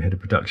the new head of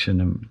production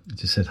and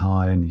just said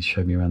hi, and he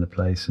showed me around the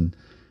place and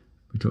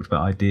we talked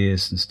about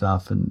ideas and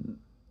stuff, and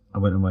I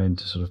went away and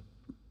just sort of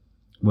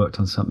worked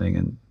on something.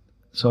 And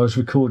so I was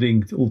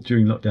recording all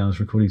during lockdown. I was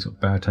recording sort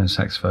of baritone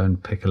saxophone,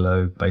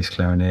 piccolo, bass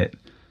clarinet,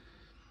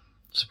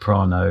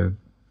 soprano,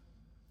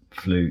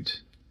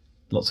 flute,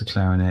 lots of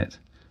clarinet.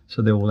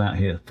 So they're all out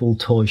here. Full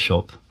toy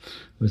shop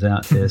was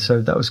out here.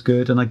 So that was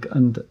good. And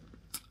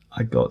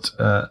I got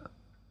a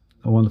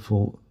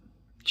wonderful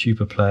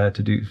tuba player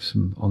to do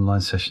some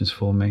online sessions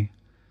for me,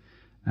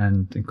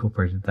 and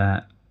incorporated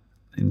that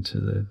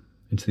into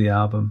the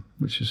album,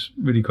 which was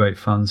really great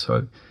fun.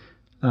 So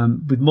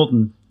with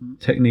modern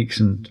techniques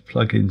and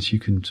plugins, you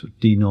can sort of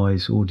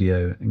denoise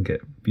audio and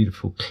get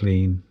beautiful,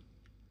 clean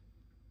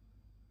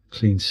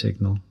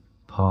signal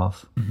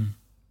path. Mm-hmm.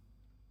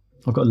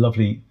 I've got a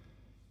lovely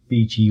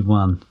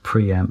BG1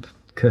 preamp,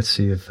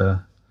 courtesy of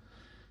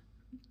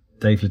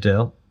Dave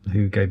Liddell,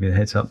 who gave me the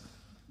heads up,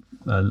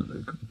 a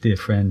dear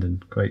friend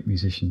and great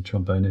musician,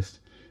 trombonist.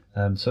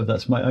 So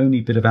that's my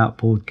only bit of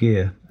outboard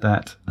gear,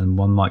 that and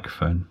one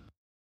microphone.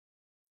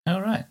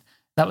 All right.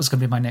 That was going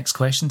to be my next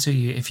question to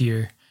you, if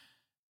you're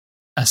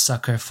a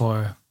sucker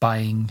for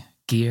buying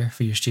gear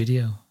for your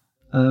studio.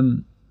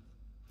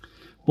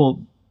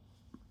 Well,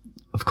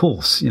 of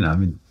course,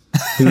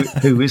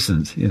 who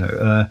isn't,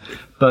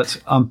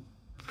 but I'm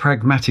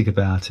pragmatic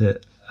about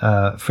it.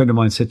 A friend of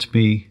mine said to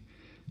me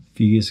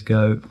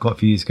quite a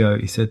few years ago,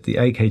 he said the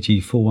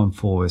AKG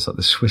 414 is like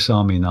the Swiss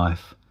Army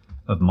knife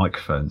of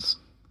microphones.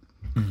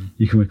 Mm.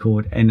 You can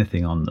record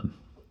anything on them.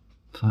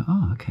 It's like,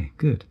 oh, okay,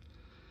 good.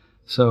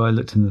 So I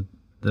looked in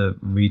the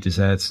reader's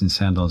ads in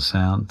Sound on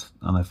Sound,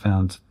 and I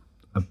found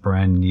a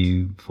brand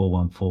new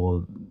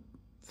 414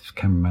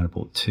 cameraman. I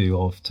bought two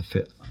of to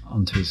fit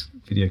onto his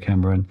video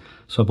camera, and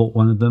so I bought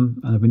one of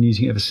them, and I've been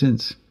using it ever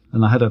since.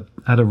 And I had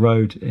a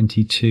Rode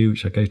NT2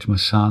 which I gave to my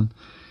son,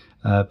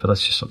 but I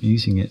just stopped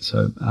using it.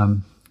 So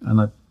and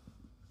I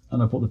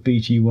bought the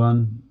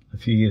BG1 a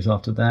few years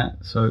after that.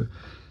 So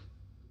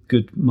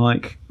good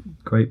mic,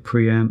 great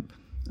preamp,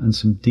 and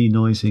some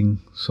denoising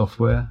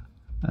software,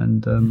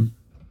 and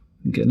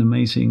get an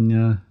amazing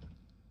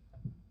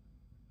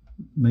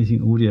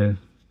audio.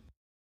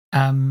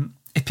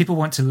 If people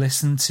want to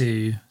listen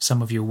to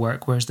some of your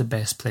work, where's the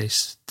best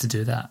place to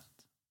do that?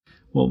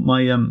 Well,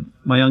 my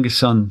youngest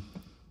son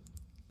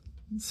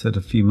said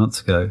a few months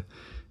ago,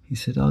 he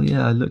said, "Oh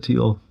yeah, I looked at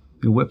your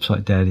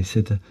website, Dad." He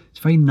said, "It's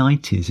very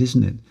 90s,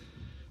 isn't it?"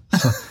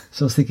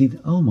 So I was thinking,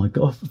 oh my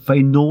God,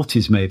 very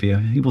noughties maybe.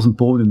 He wasn't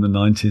born in the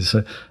 90s.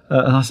 So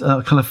and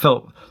I kind of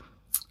felt,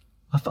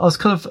 I was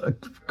kind of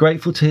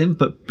grateful to him,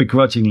 but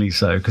begrudgingly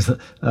so, because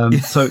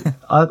so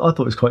I thought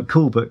it was quite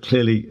cool, but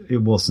clearly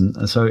it wasn't.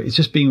 And so it's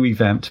just being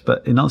revamped.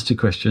 But in answer to your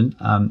question,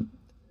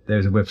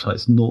 there's a website,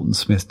 it's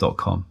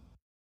nortonsmith.com.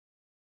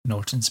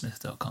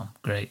 Nortonsmith.com,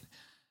 great.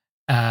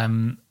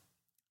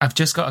 I've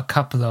just got a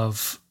couple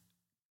of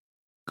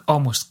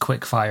almost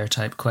quick fire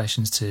type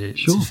questions to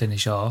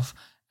finish off.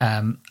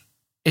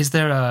 Is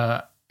there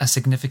a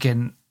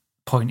significant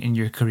point in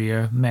your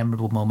career,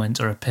 memorable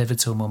moment or a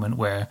pivotal moment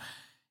where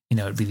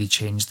it really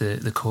changed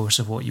the course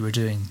of what you were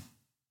doing?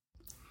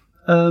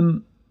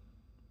 I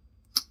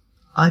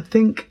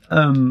think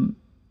I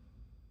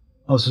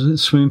was in a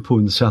swimming pool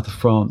in the south of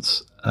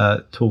France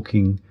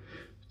talking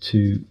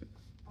to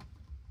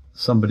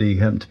somebody who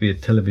happened to be a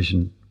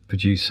television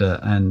producer,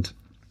 and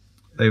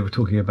they were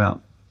talking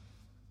about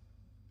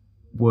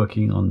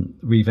working on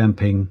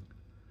revamping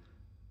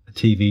a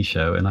TV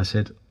show, and I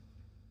said,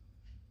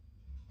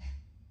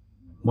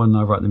 why don't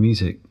I write the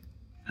music?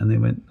 And they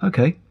went,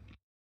 okay.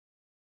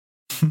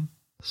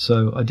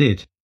 So I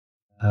did,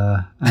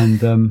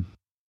 and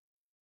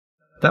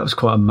that was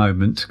quite a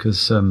moment,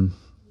 because I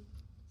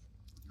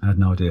had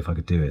no idea if I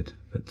could do it.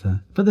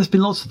 But there's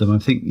been lots of them. I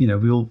think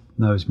we all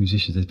know as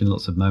musicians, there's been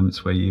lots of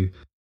moments where you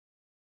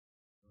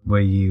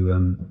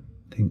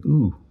think,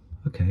 ooh,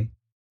 okay,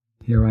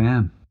 here I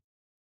am.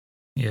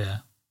 Yeah,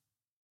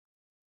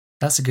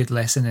 that's a good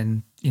lesson.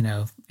 And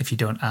if you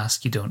don't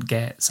ask, you don't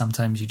get.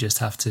 Sometimes you just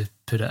have to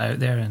put it out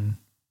there, and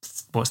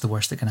what's the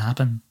worst that can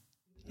happen?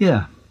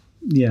 Yeah,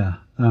 yeah.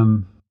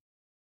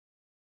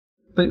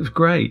 But it was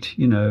great,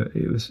 you know.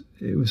 It was.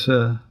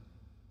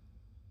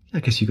 I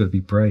guess you've got to be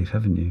brave,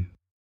 haven't you?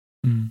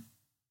 Mm.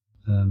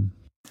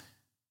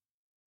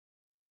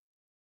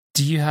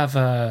 Do you have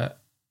a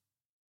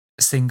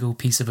single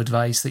piece of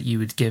advice that you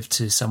would give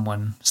to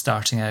someone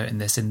starting out in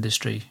this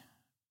industry?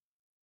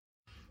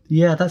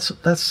 Yeah, that's an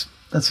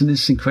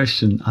interesting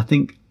question. I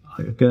think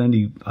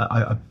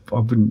I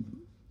wouldn't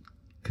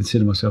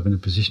consider myself in a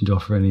position to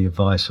offer any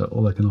advice.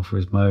 All I can offer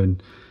is my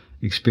own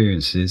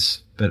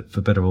experiences, but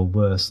for better or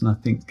worse. And I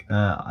think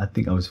I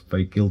was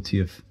very guilty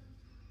of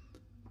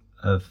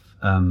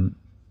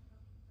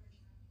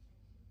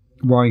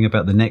worrying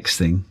about the next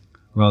thing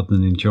rather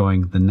than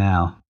enjoying the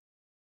now.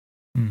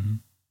 Mm-hmm.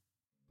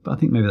 But I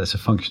think maybe that's a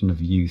function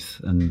of youth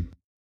and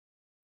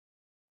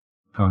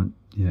current,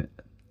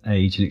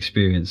 age and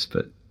experience.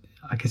 But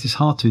I guess it's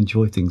hard to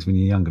enjoy things when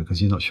you're younger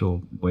because you're not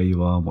sure where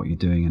you are and what you're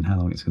doing and how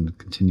long it's going to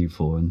continue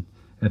for, and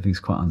everything's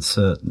quite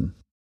uncertain.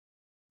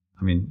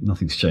 I mean,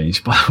 nothing's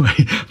changed, by the way.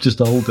 I'm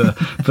just older,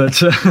 but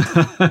so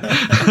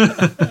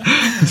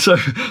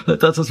that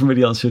doesn't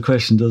really answer your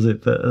question, does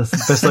it? But that's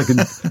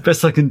the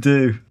best I can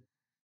do.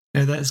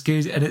 No, that's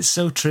good, and it's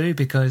so true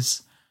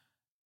because,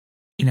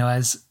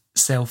 as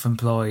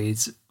self-employed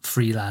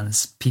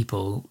freelance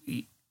people,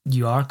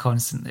 you are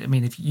constantly. I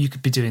mean, if you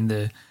could be doing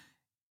the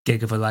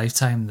gig of a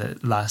lifetime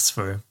that lasts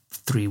for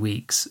 3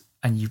 weeks,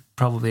 and you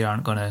probably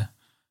aren't going to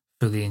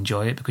fully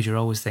enjoy it because you're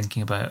always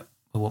thinking about,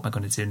 well, what am I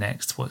going to do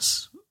next?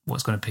 What's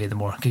going to pay the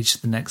mortgage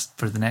for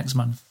the next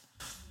month?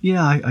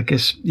 Yeah, I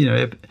guess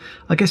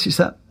it's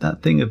that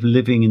thing of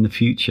living in the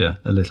future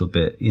a little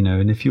bit,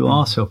 and if you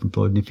are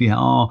self-employed and if you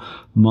are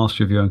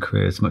master of your own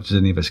career as much as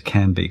any of us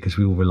can be, because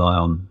we all rely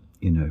on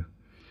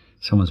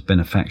someone's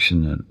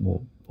benefaction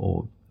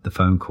or the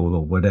phone call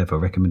or whatever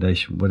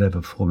recommendation, whatever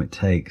form it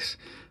takes.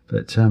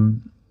 But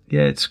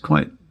it's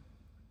quite.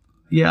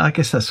 Yeah, I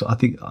guess I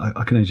think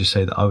I can only just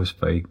say that I was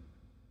very,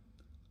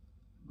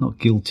 not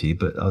guilty,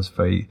 but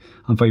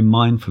I'm very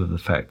mindful of the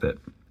fact that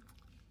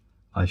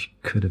I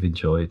could have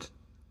enjoyed,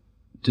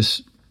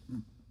 just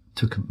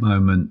took a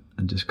moment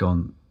and just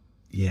gone,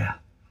 yeah,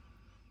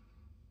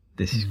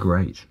 this is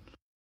great.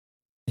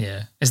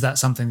 Yeah. Is that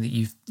something that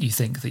you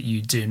think that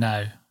you do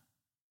now?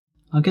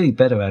 I'm getting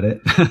better at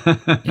it.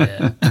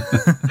 Yeah.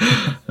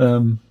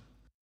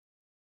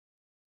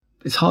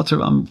 It's hard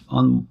to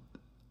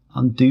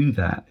undo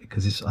that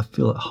because I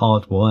feel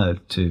hardwired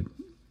to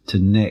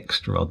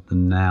next rather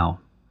than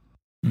now.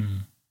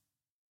 Mm.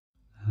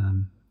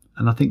 And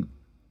I think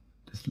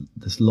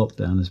this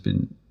lockdown has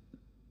been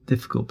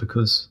difficult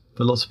because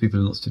for lots of people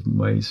in lots of different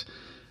ways,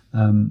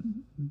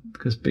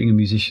 because being a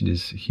musician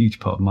is a huge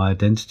part of my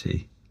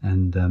identity,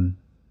 and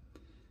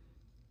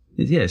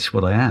it's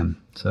what I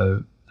am.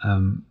 So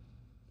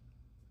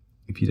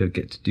if you don't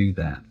get to do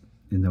that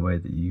in the way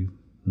that you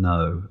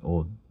know,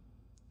 or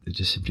there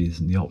just simply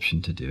isn't the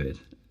option to do it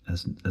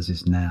as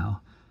is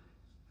now,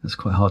 that's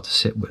quite hard to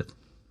sit with.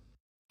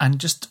 And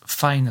just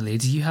finally,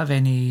 do you have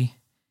any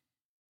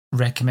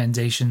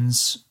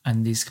recommendations?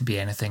 And these can be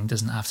anything,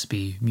 doesn't have to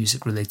be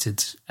music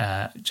related,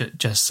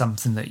 just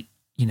something that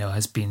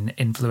has been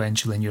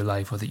influential in your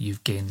life or that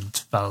you've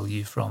gained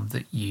value from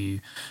that you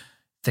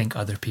think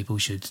other people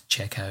should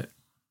check out.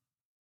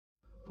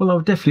 Well, I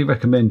would definitely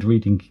recommend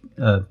reading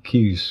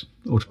Q's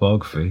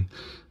autobiography,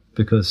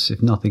 because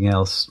if nothing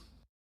else,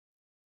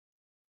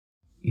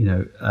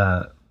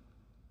 if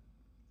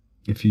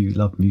you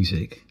love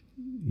music,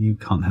 you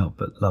can't help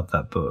but love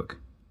that book.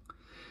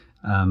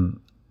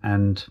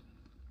 And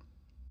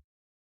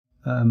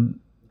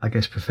I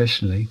guess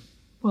professionally,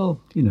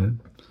 well,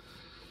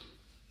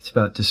 it's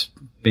about just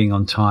being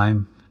on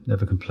time,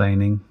 never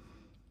complaining,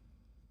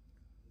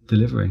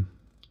 delivering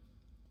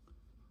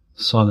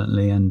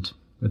silently and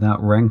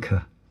without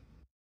rancour.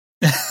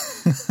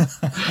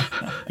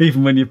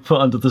 Even when you're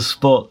put under the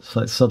spot, it's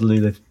like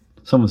suddenly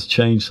someone's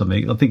changed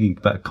something. I'm thinking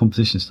about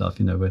composition stuff,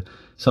 where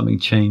something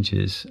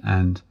changes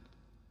and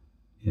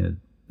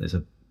there's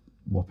a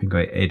whopping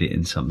great edit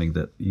in something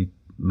that you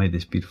made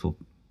this beautiful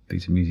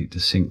piece of music to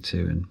sync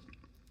to,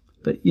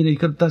 but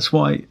that's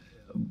why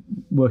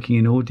working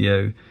in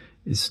audio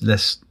is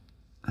less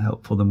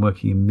helpful than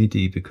working in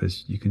MIDI,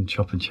 because you can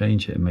chop and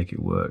change it and make it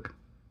work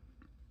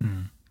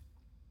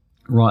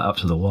right up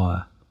to the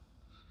wire.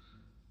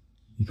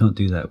 You can't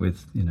do that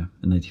with an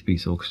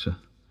 80-piece orchestra.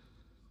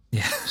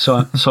 Yeah.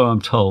 So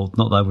I'm told.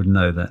 Not that I would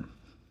know that.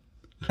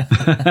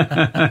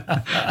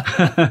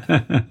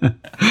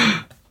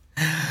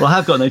 Well, I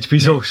have got an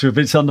 80-piece orchestra,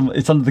 but it's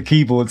under the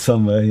keyboard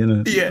somewhere,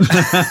 Yeah.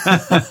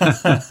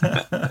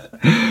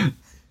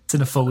 It's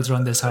in a folder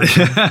on this hard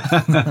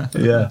drive.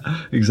 Yeah,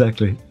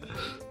 exactly.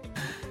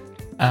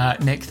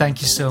 Nick,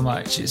 thank you so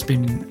much. It's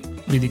been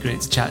really great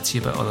to chat to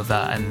you about all of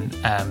that, and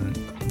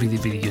really,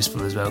 really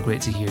useful as well.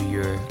 Great to hear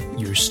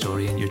your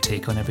story and your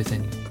take on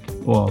everything.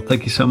 Well,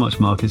 thank you so much,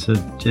 Mark. It's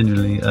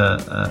genuinely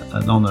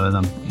an honour, and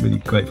I'm really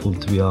grateful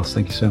to be asked.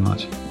 Thank you so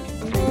much.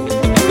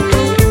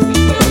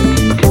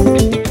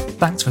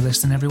 Thanks for for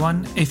listening,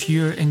 everyone. If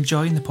you're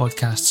enjoying the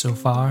podcast so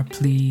far,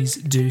 please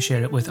do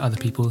share it with other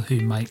people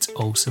who might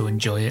also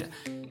enjoy it.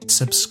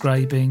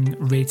 Subscribing,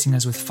 rating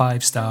us with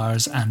 5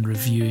 stars, and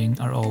reviewing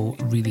are all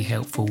really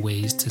helpful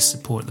ways to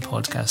support the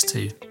podcast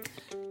too.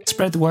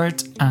 Spread the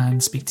word,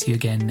 and speak to you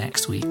again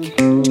next week.